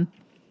 the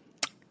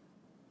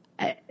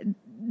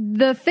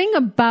thing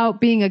about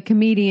being a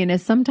comedian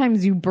is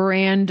sometimes you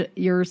brand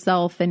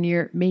yourself and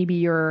your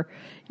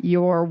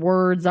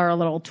words are a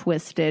little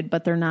twisted,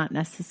 but they're not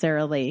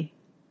necessarily,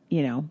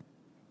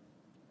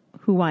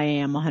 who I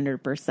am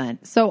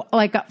 100%. So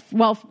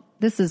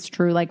this is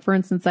true. Like, for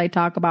instance, I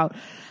talk about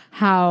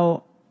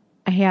how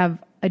I have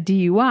a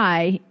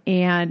DUI,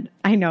 and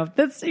I know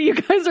this, you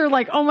guys are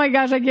like, oh my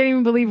gosh, I can't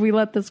even believe we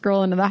let this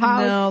girl into the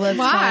house. No, that's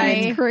Why? fine.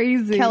 It's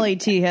crazy. Kelly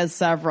T has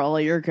several.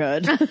 You're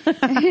good.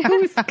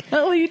 Who's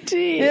Kelly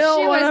T?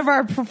 One of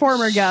our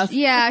performer guests.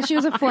 Yeah, she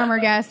was a former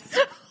guest.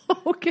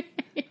 Okay.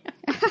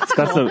 That's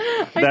I'm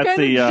kind of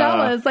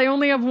jealous. I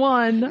only have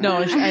one.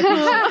 No,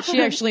 I think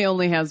she actually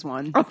only has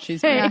one.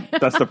 She's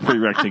that's the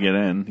prereq to get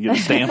in. You get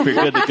a stamp, you're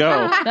good to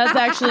go. That's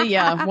actually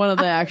one of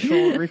the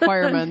actual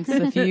requirements.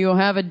 If you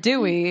have a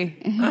Dewey,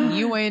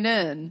 you ain't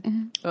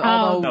in.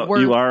 Although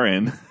You are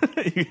in.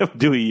 You have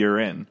Dewey, you're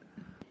in.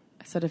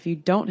 I said if you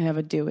don't have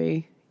a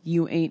Dewey,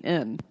 you ain't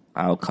in.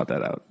 I'll cut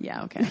that out.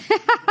 Yeah, okay.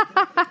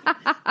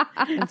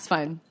 That's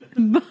fine.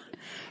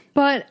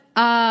 But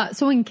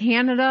so in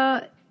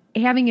Canada,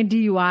 having a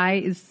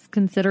DUI is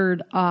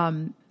considered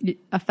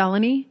a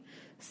felony.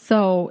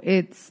 So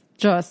it's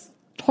just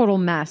total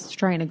mess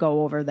trying to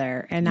go over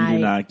there. And You do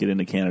not get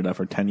into Canada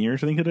for 10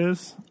 years, I think it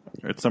is.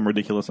 Or it's some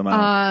ridiculous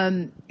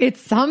amount.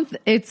 It's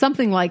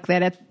something like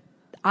that.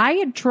 I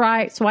had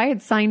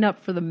signed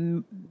up for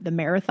the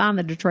marathon,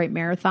 the Detroit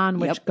Marathon,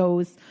 which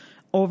goes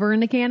over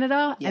into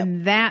Canada. Yep.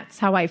 And that's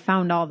how I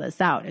found all this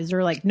out. Is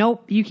they're like,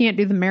 nope, you can't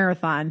do the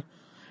marathon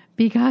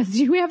because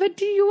you have a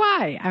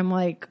DUI. I'm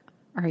like,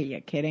 are you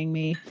kidding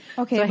me?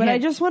 Okay, So but I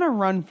just want to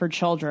run for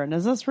children.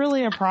 Is this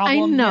really a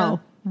problem? I know.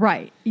 here?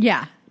 Right.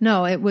 Yeah.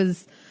 No, it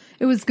was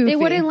goofy. They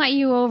wouldn't let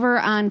you over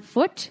on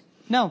foot.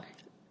 No.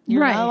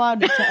 You're Right. not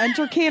allowed to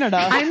enter Canada.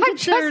 I'm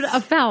considered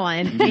a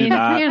felon You do in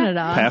not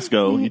Canada. pass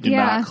go. You do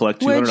not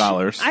collect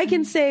 $200. Which I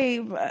can say,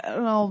 and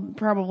I'll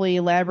probably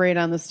elaborate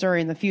on the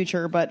story in the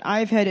future, but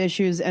I've had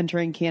issues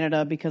entering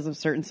Canada because of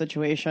certain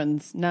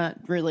situations, not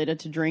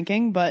related to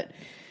drinking, but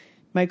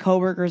my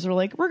coworkers were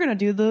like, we're going to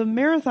do the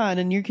marathon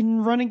and you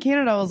can run in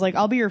Canada. I was like,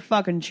 I'll be your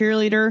fucking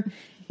cheerleader.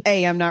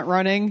 A, I'm not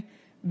running.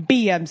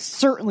 B, I'm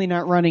certainly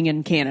not running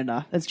in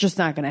Canada. That's just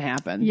not going to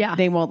happen. Yeah.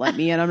 They won't let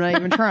me in. I'm not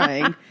even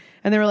trying.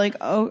 And they were like,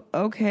 oh,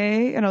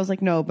 okay. And I was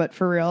like, no, but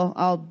for real,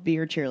 I'll be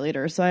your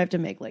cheerleader. So I have to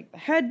make like the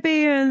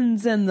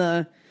headbands and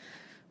the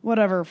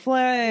whatever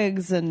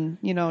flags and,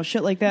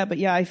 shit like that. But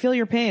yeah, I feel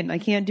your pain. I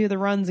can't do the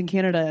runs in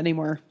Canada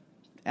anymore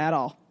at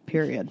all.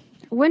 Period.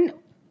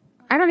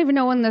 I don't even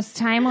know when this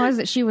time was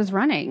that she was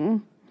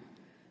running.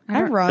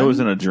 I run. It was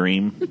in a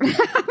dream.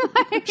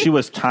 She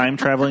was time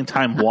traveling,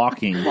 time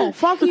walking. Oh,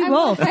 fuck you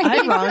both.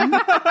 I run.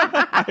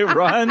 I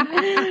run.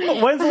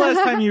 When's the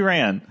last time you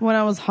ran? When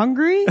I was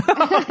hungry.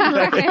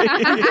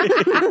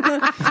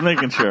 Just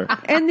making sure.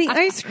 And the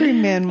ice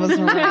cream man was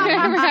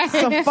around.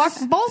 So fuck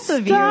both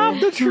of you. Stop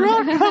the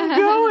truck. I'm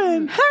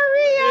going.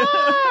 Hurry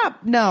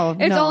up. No,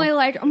 It's only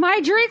like, my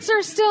drinks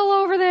are still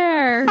over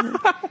there.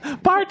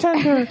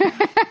 Bartender,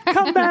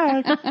 come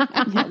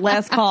back.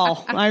 Last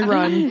call. I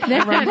run for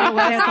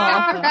last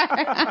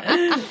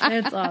call.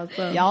 It's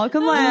awesome. Y'all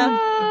can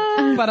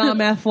laugh, but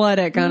I'm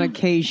athletic on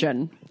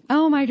occasion.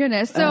 Oh my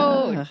goodness.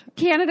 So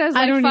Canada's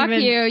I like, don't fuck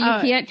even- you. You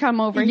can't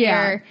come over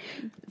yeah. here.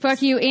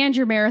 Fuck you and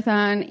your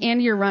marathon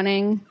and your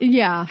running.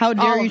 Yeah. How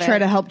dare All you of try it.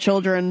 to help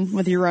children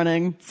with your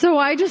running? So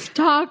I just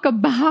talk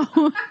about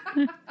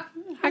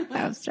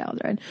those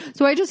children.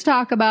 So I just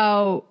talk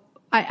about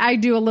I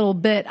do a little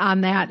bit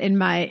on that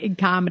in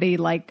comedy,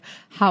 like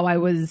how I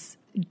was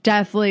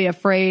deathly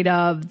afraid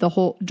of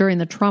during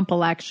the Trump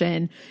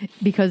election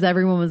because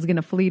everyone was going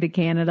to flee to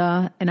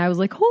Canada, and I was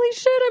like, holy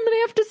shit, I'm going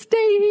to have to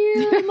stay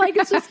here, and like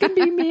it's just going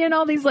to be me and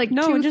all these like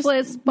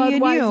toothless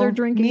Budweiser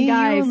drinking me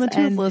guys and the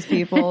toothless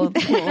people.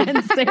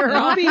 and Sarah.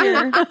 I'll be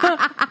here.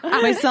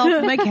 Myself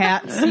and my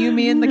cats. You,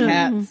 me, and the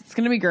cats. It's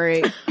going to be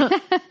great.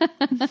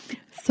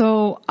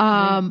 So,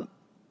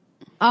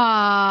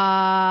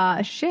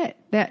 Shit.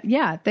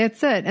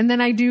 That's it. And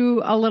then I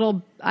do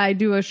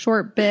a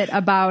short bit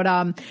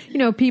about,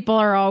 people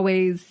are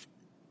always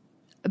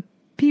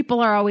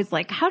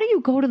like, how do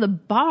you go to the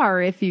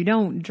bar if you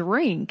don't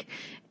drink?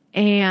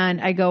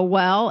 And I go,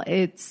 well,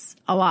 it's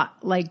a lot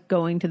like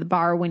going to the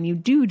bar when you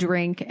do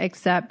drink,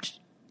 except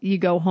you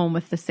go home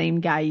with the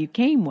same guy you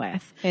came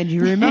with. And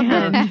you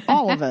remember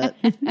all of it.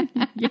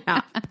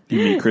 Yeah.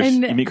 You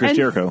meet Chris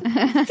Jericho.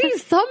 See,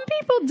 some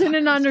people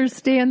didn't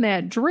understand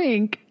that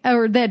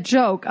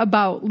joke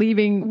about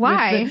leaving.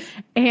 Why?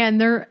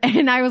 And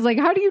I was like,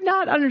 how do you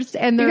not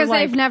understand? And they're Because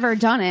like, I've never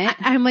done it.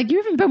 I'm like, you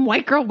haven't been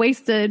white girl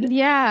wasted.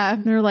 Yeah.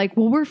 And they're like,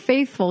 well, we're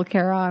faithful,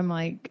 Kara. I'm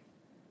like,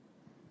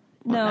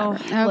 no,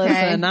 Okay.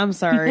 listen, I'm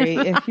sorry.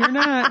 If you're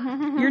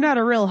not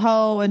a real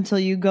hoe until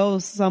you go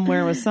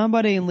somewhere with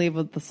somebody and leave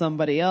with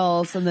somebody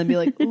else and then be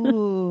like,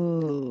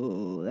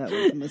 ooh, that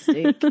was a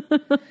mistake.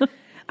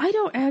 I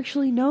don't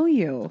actually know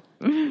you.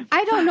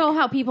 I don't know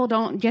how people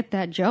don't get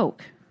that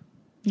joke.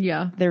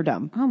 yeah, They're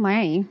dumb. Oh,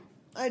 my.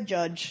 I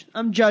judge.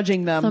 I'm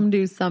judging them. some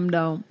do, some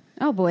don't.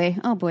 Oh, boy.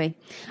 Oh, boy.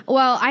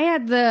 Well, I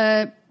had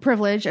the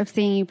privilege of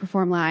seeing you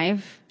perform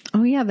live.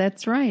 Oh yeah,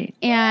 that's right.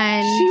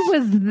 And She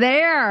was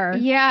there.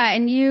 yeah,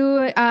 and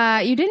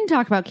you didn't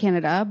talk about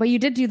Canada, but you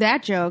did do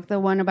that joke, the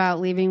one about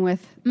leaving with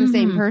the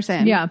same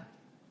person. Yeah.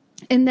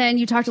 And then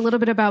you talked a little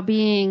bit about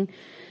being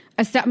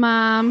a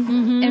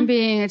stepmom and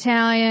being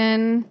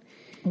Italian.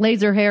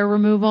 Laser hair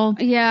removal.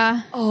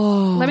 Yeah.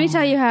 Oh. Let me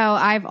tell you how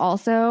I've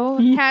also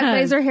had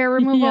laser hair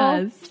removal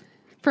Yes.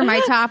 for my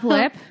top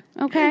lip.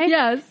 Okay.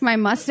 Yes. My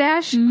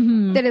mustache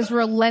that is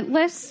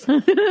relentless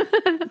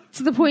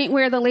to the point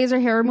where the laser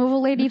hair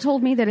removal lady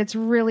told me that it's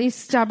really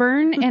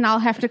stubborn and I'll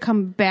have to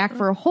come back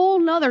for a whole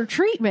nother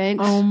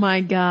treatment. Oh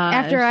my gosh.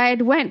 After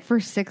I'd went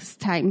for 6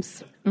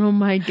 times. Oh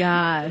my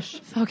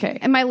gosh. Okay.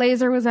 And my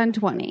laser was on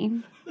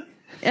 20.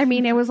 I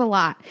mean, it was a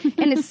lot.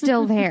 And it's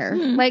still there.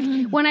 Like,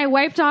 when I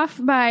wiped off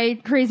my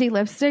crazy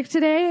lipstick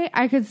today,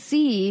 I could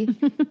see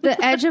the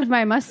edge of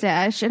my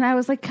mustache. And I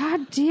was like,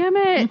 God damn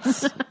it.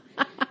 It's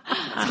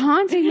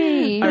haunting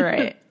me. All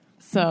right.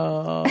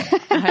 So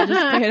I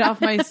just paid off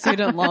my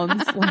student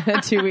loans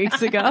 2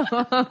 weeks ago.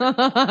 Hold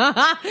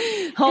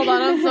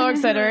on, I'm so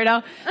excited right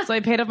now. So I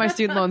paid off my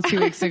student loans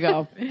 2 weeks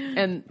ago.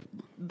 And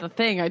the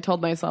thing I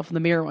told myself in the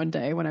mirror one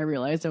day when I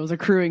realized I was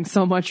accruing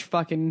so much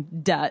fucking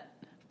debt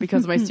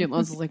because of my student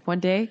loans was like, one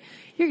day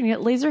you're going to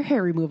get laser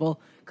hair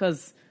removal.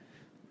 Because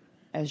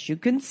as you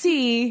can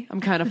see,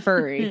 I'm kind of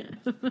furry.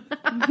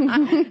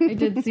 I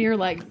did see her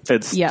legs.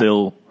 It's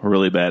still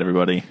really bad,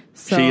 everybody.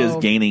 So- She is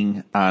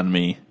gaining on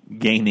me.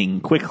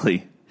 Gaining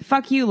quickly.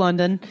 Fuck you,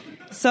 London.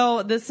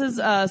 So this is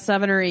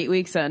 7 or 8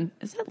 weeks in.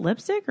 Is that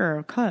lipstick or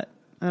a cut?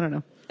 I don't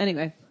know.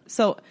 Anyway,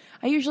 so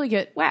I usually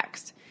get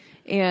waxed.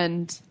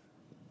 And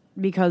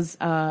because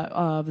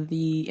of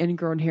the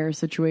ingrown hair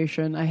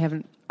situation,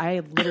 I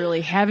literally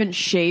haven't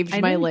shaved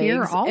my didn't hear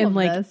legs all in of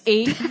like this.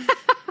 8.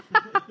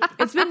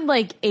 It's been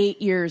like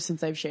 8 years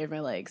since I've shaved my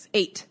legs.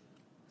 8.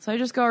 So I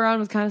just go around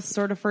with kind of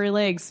sort of furry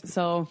legs.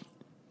 So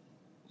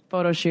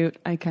photo shoot,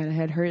 I kind of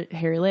had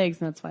hairy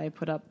legs, and that's why I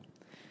put up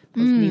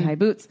those knee-high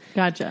boots.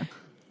 Gotcha.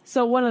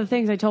 So one of the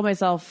things I told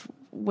myself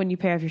when you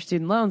pay off your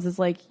student loans is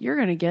like, you're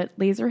going to get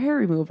laser hair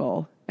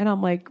removal. And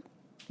I'm like,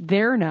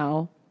 there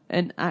now.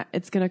 And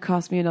it's going to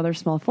cost me another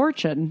small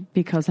fortune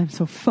because I'm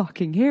so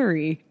fucking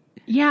hairy.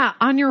 Yeah,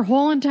 on your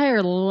whole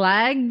entire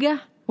leg.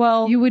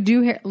 Well, You would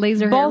do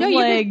laser hair. both No,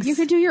 legs. you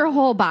could do your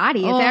whole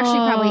body. It's actually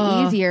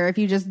probably easier if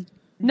you just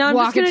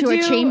walk into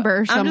a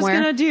chamber somewhere. I'm just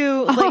going to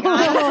do, like,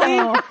 honestly,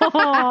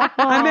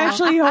 I'm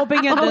actually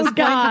hoping at this point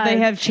that they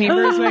have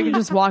chambers where I can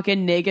just walk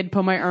in naked,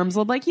 put my arms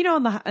up, like, in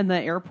the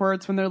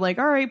airports when they're like,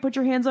 all right, put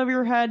your hands over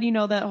your head,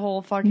 that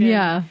whole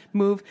fucking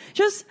move.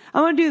 Just,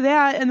 I'm going to do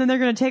that, and then they're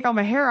going to take all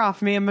my hair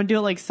off me. I'm going to do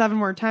it like 7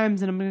 more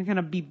times, and I'm going to kind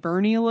of be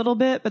burny a little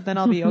bit, but then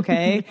I'll be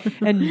okay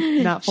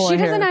and not full She of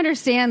hair. doesn't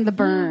understand the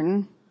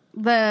burn.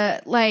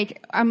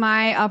 On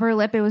my upper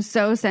lip, it was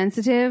so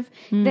sensitive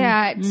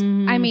that,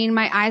 I mean,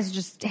 my eyes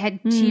just had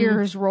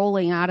tears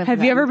rolling out of them.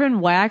 Have you ever been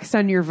waxed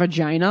on your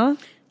vagina?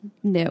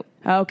 No.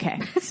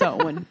 Okay. So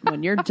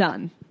when you're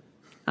done,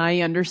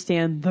 I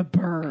understand the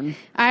burn.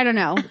 I don't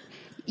know.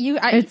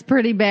 It's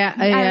pretty bad.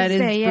 Yeah, it is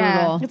say, yeah.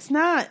 brutal. It's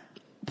not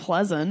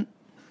pleasant.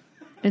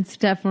 It's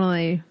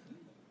definitely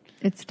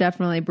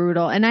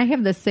brutal. And I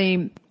have the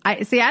same. I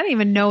didn't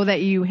even know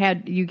that you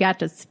got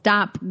to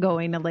stop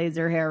going to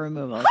laser hair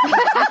removal.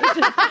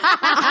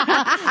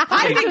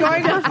 I've been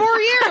going for 4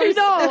 years.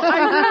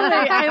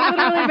 I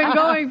literally been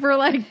going for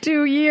like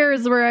 2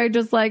 years where I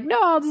just like,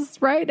 no,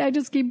 I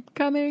just keep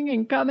coming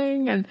and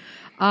coming. And,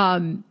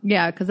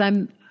 cause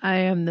I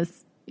am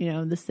this,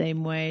 the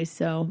same way.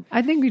 So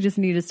I think we just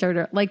need to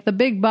start like the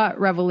big butt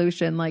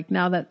revolution. Like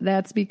now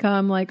that's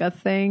become like a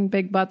thing,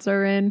 big butts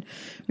are in.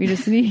 We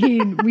just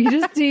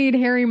need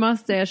hairy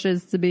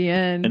mustaches to be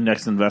in. And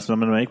next investment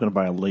I'm going to make, I'm going to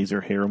buy a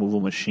laser hair removal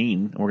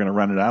machine, and we're going to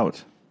run it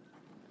out.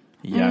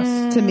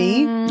 Yes. To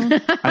me,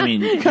 I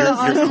mean, you're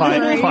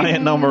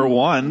client number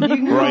one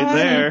right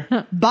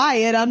there. buy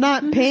it. I'm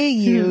not paying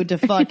you to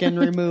fucking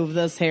remove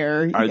this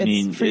hair. I It's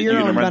mean, for your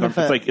own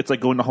benefit. it's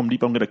like going to Home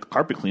Depot and get a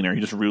carpet cleaner. You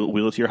just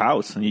wheel it to your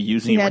house and you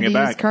use it and He you had bring to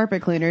it use back.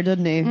 carpet cleaner,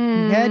 didn't he?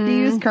 He had to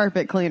use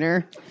carpet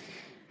cleaner.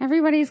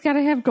 Everybody's got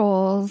to have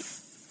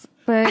goals,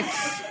 but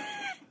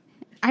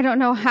I don't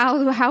know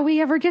how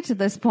we ever get to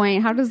this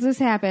point. How does this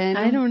happen?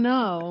 I don't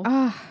know.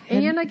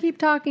 And I keep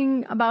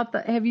talking about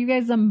have you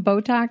guys done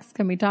Botox?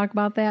 Can we talk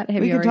about that?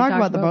 We can talk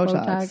about the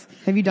Botox.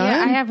 Have you done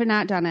Yeah, it? I have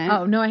not done it.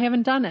 Oh, no, I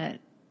haven't done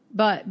it.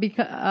 But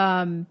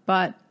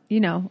you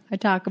know, I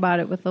talk about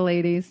it with the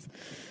ladies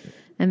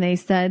and they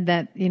said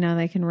that, you know,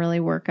 they can really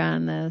work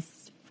on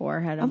this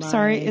forehead of I'm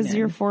sorry. mine Is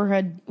your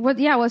forehead? What?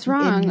 Yeah, what's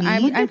wrong? Look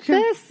I'm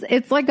this?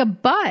 It's like a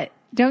butt.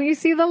 Don't you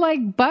see the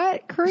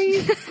butt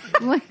crease?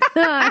 Like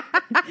that?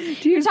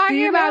 You're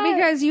talking about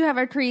because you have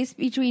a crease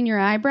between your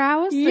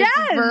eyebrows. Yes,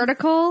 that's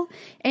vertical,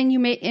 and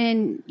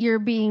you're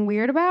being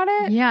weird about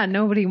it. Yeah,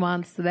 nobody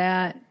wants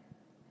that.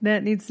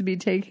 That needs to be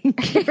taken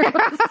care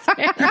of.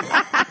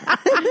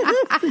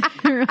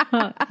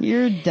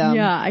 You're dumb.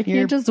 Yeah, I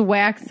can't just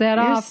wax that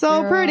You're off. so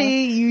Sarah. pretty.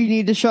 You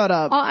need to shut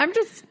up. Oh, I'm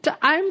just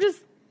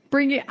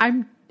bringing.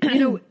 You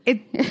know,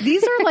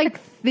 these are like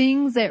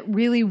things that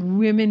really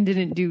women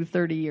didn't do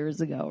 30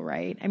 years ago,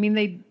 right? I mean,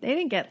 they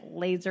didn't get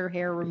laser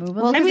hair removal.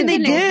 Well, I mean, they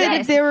didn't did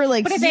exist. if they were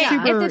like But if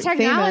super the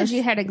technology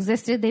famous. had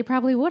existed, they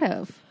probably would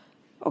have.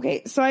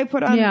 Okay, so I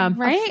put on. Yeah,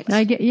 Right?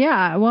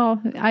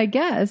 Well, I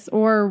guess,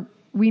 or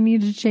we need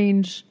to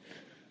change.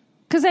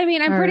 Because I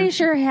mean, I'm pretty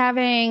sure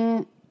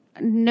having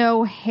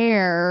no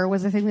hair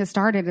was a thing that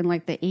started in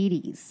like the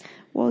 80s.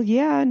 Well,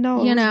 yeah,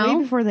 no, You it was know?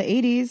 way before the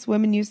 80s.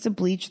 Women used to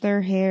bleach their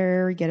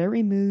hair, get it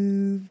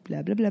removed,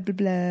 blah blah blah blah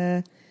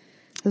blah.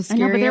 The I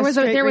know, but there was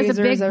a- straight there was a razors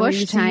big that Bush we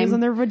used to use time. on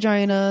their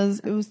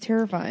vaginas. It was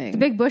terrifying. The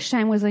big Bush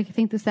time was like I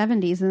think the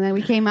 70s, and then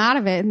we came out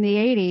of it in the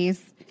 80s.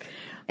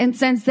 And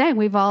since then,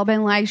 we've all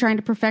been like trying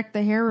to perfect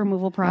the hair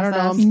removal I process.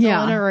 don't know. I'm still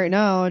Yeah. in it right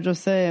now.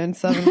 Just saying,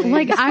 7 weeks.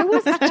 Like I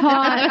was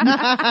taught.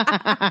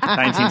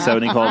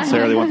 1970 called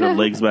Sarah. They want their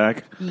legs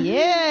back.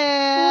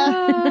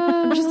 Yeah.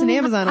 I'm just an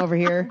Amazon over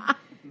here.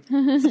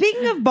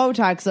 Speaking of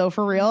Botox, though,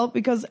 for real,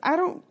 because I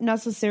don't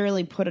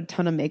necessarily put a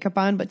ton of makeup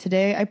on, but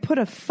today I put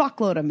a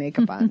fuckload of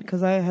makeup on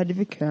because I had to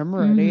be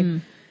camera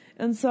ready.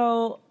 And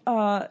so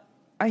I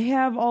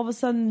have all of a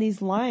sudden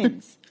these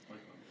lines.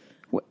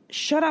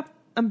 Shut up.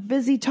 I'm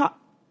busy talking.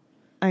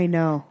 I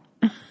know.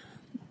 I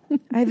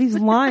have these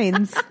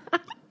lines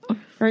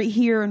right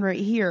here and right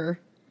here,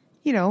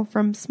 you know,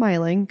 from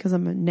smiling because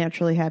I'm a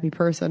naturally happy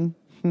person.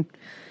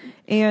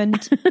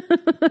 And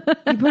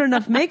you put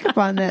enough makeup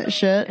on that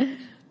shit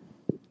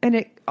and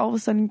it all of a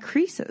sudden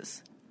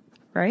creases,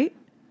 right?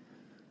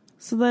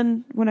 So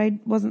then when I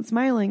wasn't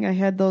smiling, I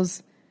had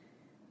those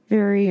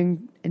very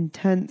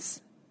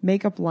intense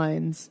makeup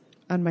lines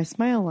on my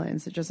smile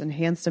lines that just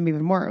enhanced them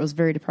even more. It was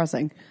very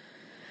depressing.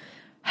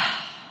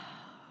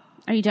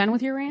 Are you done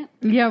with your rant?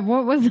 Yeah,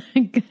 what was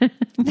it?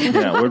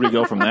 Yeah, where'd we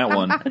go from that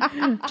one?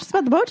 Just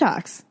about the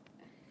Botox.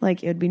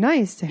 Like, it would be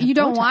nice to have You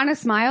don't Botox. want a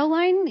smile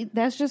line?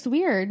 That's just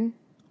weird.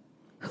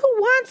 Who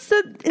wants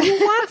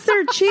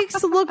their cheeks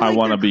to look like I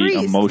want to they're be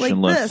creased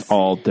emotionless like this?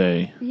 all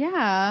day.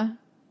 Yeah.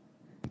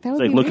 That would It's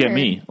like, be look at weird.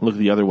 me. Look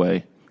the other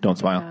way. Don't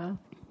smile.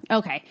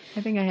 Okay.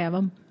 I think I have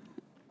them.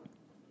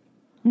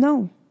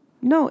 No,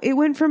 it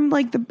went from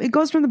it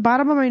goes from the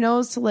bottom of my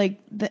nose to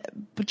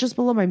but just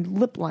below my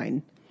lip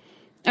line.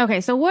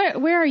 Okay, so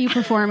where are you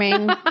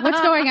performing?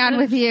 What's going on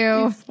with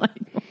you?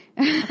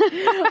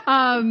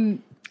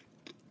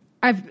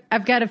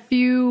 I've got a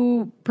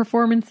few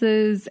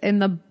performances in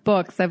the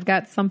books. I've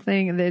got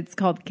something that's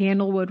called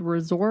Candlewood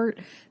Resort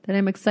that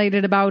I'm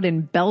excited about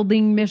in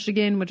Belding,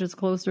 Michigan, which is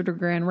closer to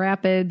Grand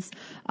Rapids.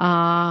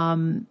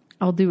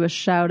 I'll do a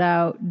shout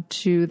out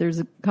to, there's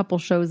a couple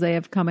shows they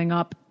have coming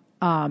up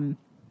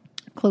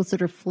closer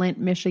to Flint,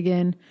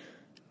 Michigan.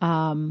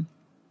 Okay.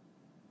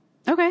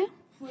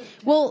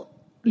 Well,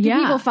 do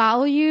people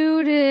follow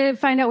you to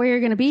find out where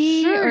you're going to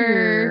be?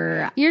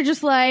 Sure. Or you're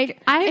just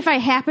like, if I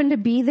happen to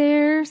be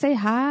there, say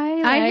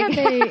hi?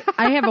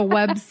 I have a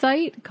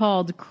website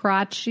called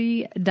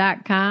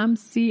Coraci.com.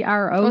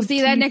 CROTCH. Well,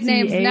 see, that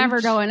nickname's never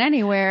going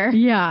anywhere.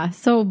 Yeah.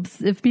 So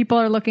if people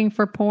are looking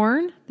for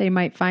porn, they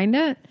might find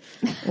it.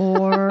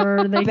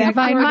 Or they can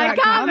find my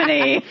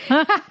comedy.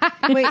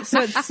 Wait,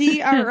 so it's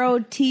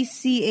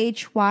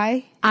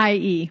CROTCHY?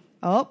 IE.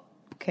 Oh,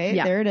 okay,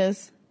 Yeah. there it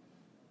is.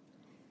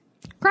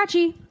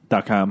 Crotchy.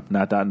 .com,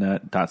 not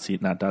 .net, .c,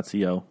 not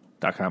 .co,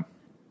 .com.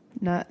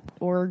 Not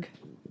org.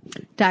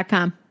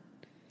 .com.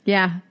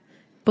 Yeah.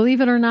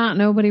 Believe it or not,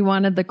 nobody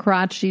wanted the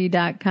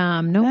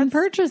Coraci.com. No one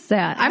purchased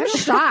that. I'm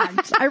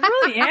shocked. I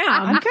really am.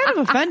 I'm kind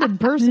of offended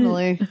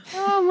personally.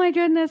 Oh my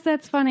goodness,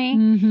 that's funny.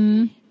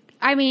 Mm-hmm.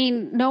 I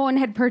mean, no one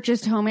had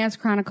purchased Homance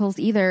Chronicles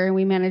either, and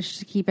we managed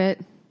to keep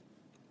it.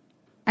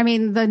 I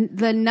mean,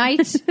 the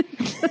night.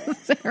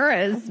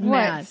 Sarah is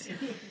mad.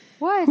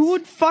 What? Who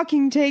would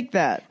fucking take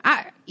that?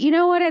 You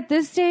know what? At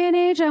this day and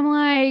age, I'm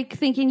like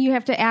thinking you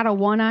have to add a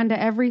 1 onto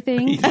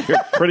everything. You're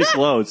pretty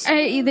close.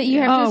 That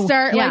you have to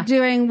start like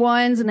doing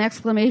ones and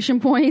exclamation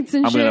points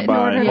and I'm shit. going to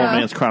buy in order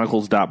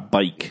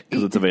romancechronicles.bike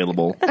because it's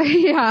available.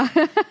 Yeah.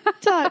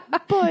 I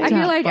I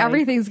feel like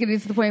everything's getting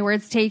to the point where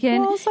it's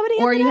taken. Well, somebody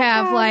or you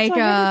have like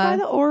buy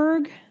the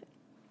org.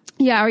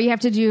 Yeah, or you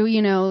have to do,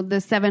 the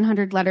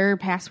 700 letter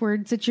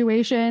password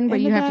situation, but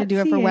And you the have to do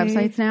it for .ca.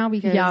 websites now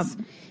because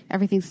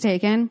everything's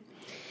taken.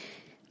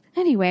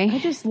 Anyway. I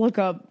just look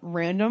up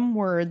random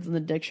words in the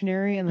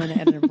dictionary and then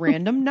add a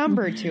random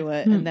number to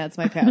it, and that's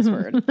my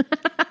password.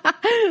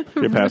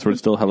 Your password's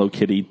still Hello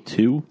Kitty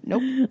 2?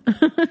 Nope.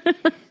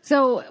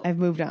 So I've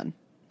moved on.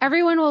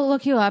 everyone will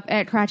look you up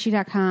at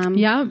Coraci.com.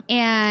 Yeah.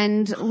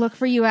 And look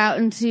for you out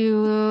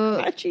into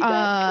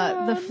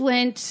the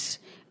Flint.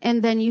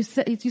 And then you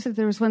said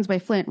there was ones by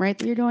Flint, right,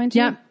 that you're going to?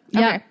 Yep. Okay.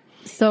 Yep.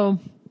 So,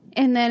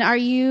 And then are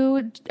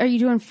you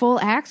doing full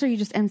acts or are you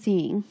just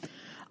emceeing?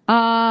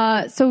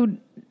 so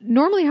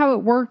normally how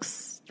it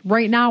works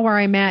right now where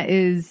I'm at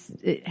is,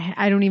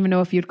 I don't even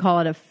know if you'd call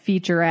it a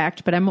feature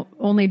act, but I'm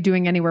only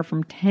doing anywhere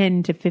from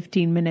 10 to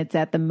 15 minutes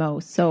at the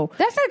most. So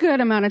That's a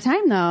good amount of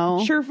time,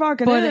 though. Sure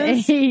fucking but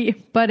is.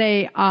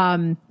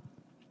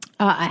 a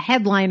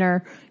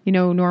headliner,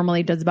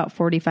 normally does about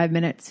 45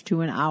 minutes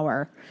to an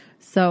hour.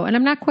 So, and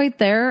I'm not quite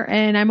there,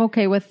 and I'm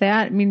okay with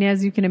that. I mean,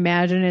 as you can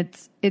imagine,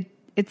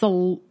 it's a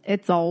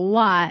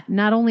lot.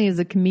 Not only as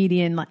a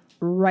comedian, like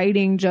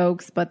writing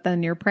jokes, but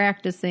then you're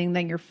practicing,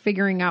 then you're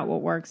figuring out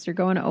what works. You're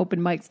going to open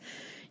mics,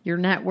 you're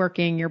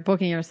networking, you're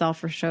booking yourself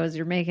for shows,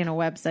 you're making a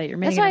website, you're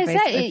making That's why I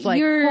said it's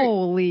like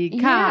holy cow,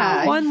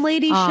 Yeah. One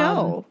lady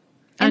show.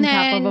 on And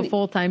top of then- a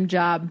full-time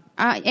job.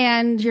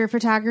 And your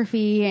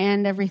photography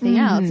and everything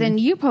else. And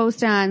you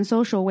post on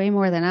social way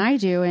more than I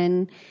do.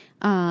 And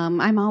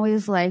I'm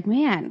always like,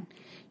 man,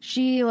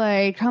 she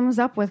like comes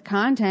up with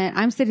content.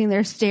 I'm sitting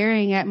there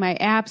staring at my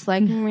apps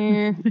like,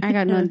 meh, I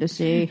got nothing to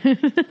see.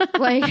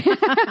 Like,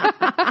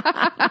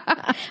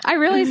 I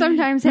really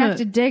sometimes have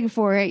to dig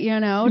for it,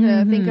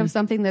 to think of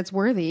something that's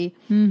worthy.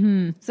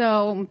 Mm-hmm.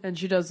 So And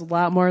she does a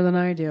lot more than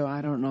I do.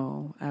 I don't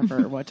know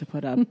ever what to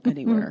put up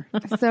anywhere.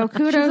 So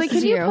kudos She's like, to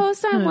can you you.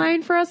 post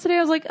online for us today?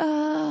 I was like,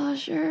 oh,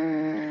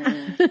 sure.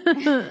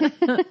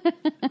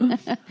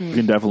 You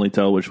can definitely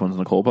tell which one's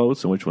Nicole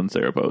posts and which one's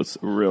Sarah posts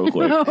real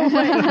quick.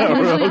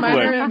 Usually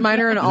mine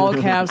are in all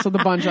caps with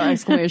a bunch of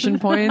exclamation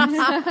points.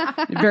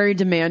 Very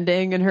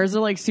demanding. And hers are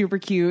like super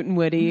cute and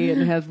witty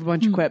and has a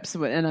bunch of quips.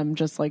 And I'm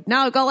just like,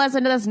 no, go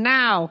listen to this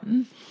now.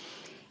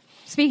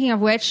 Speaking of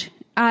which,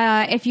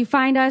 if you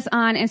find us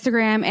on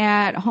Instagram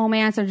at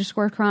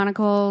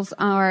homance_chronicles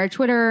or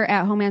Twitter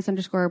at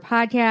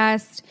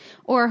homance_podcast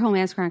or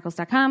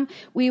homancechronicles.com,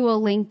 we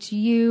will link to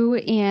you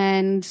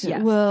and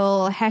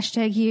we'll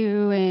hashtag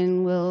you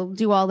and we'll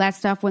do all that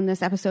stuff when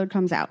this episode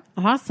comes out.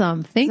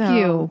 Awesome. Thank So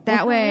you.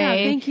 That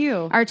way, thank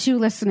you. our 2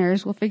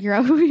 listeners will figure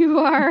out who you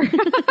are.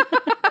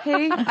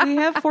 Hey, we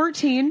have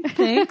 14.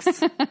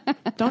 Thanks.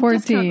 Don't 14.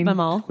 discount them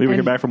all. We ever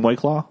get back from White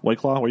Claw? White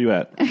Claw, where you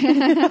at?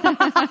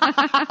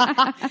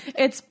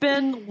 It's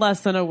been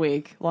less than a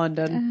week,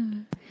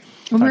 London.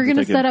 And we're to going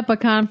to take it. set up a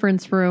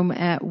conference room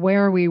at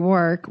where we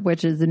work,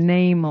 which is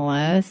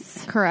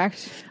nameless.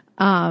 Correct.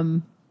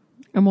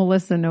 And we'll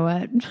listen to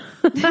it.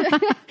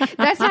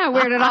 That's not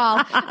weird at all.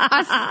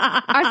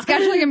 Us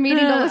scheduling a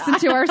meeting to listen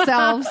to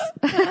ourselves.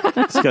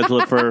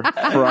 Schedule it for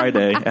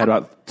Friday at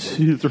about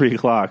 2-3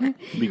 o'clock.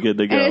 Be good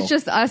to go. And it's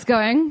just us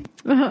going,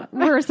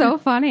 we're so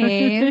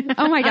funny.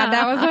 Oh my God,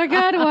 that was a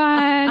good Oh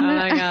one.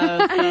 my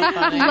God, that's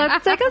so funny.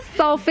 Let's take a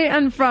selfie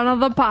in front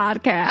of the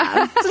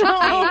podcast.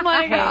 Oh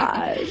my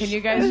God. Can you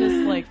guys just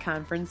like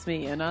conference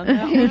me in on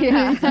that?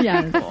 Yeah.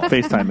 Yes.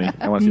 FaceTime me.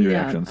 I want to see your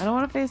Yeah. reactions. I don't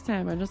want to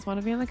FaceTime. I just want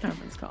to be on the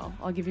conference call.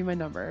 I'll give you my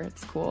number.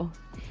 It's cool.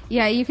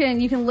 Yeah, you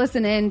can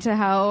listen in to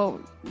how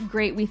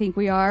great we think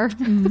we are.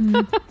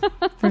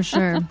 For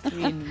sure. I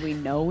mean, we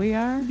know we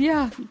are.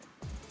 Yeah.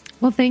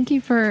 Well, thank you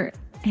for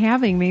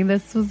having me.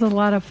 This was a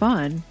lot of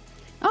fun.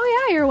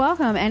 Oh yeah, you're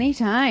welcome.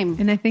 Anytime.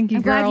 And I think you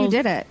I'm glad girls you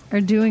did it.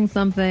 are doing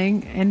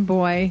something. And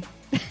boy,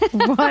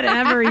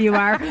 whatever you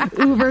are,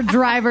 Uber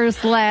driver /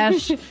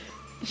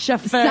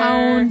 Chauffeur,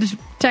 sound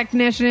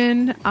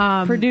technician,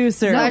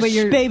 producer, no, but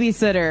you're-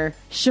 babysitter,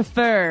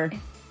 chauffeur.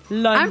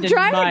 London I'm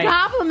trying Mike. to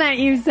compliment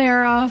you,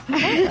 Sarah.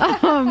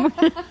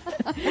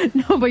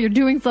 No, but you're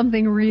doing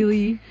something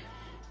really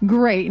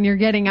great, and you're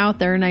getting out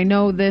there. And I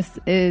know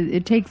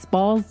it takes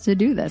balls to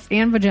do this,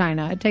 and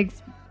vagina. It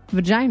takes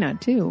vagina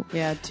too.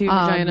 Yeah, 2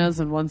 vaginas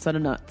and 1 set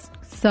of nuts.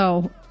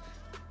 So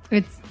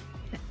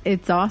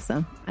it's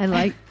awesome. I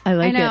like I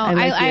it. know. I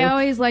like I you.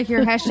 always like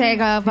your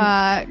hashtag of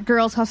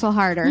girls hustle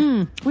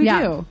harder. We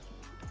Yeah. do.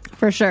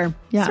 For sure.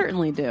 Yeah.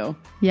 Certainly do.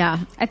 Yeah.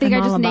 I think I'm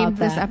I just all about named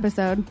this that.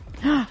 episode.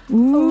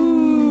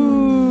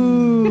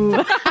 Ooh.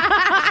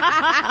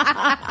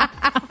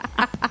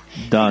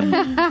 Done.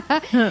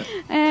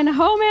 And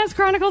Homance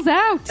Chronicles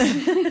out.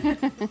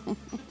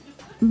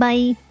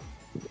 Bye.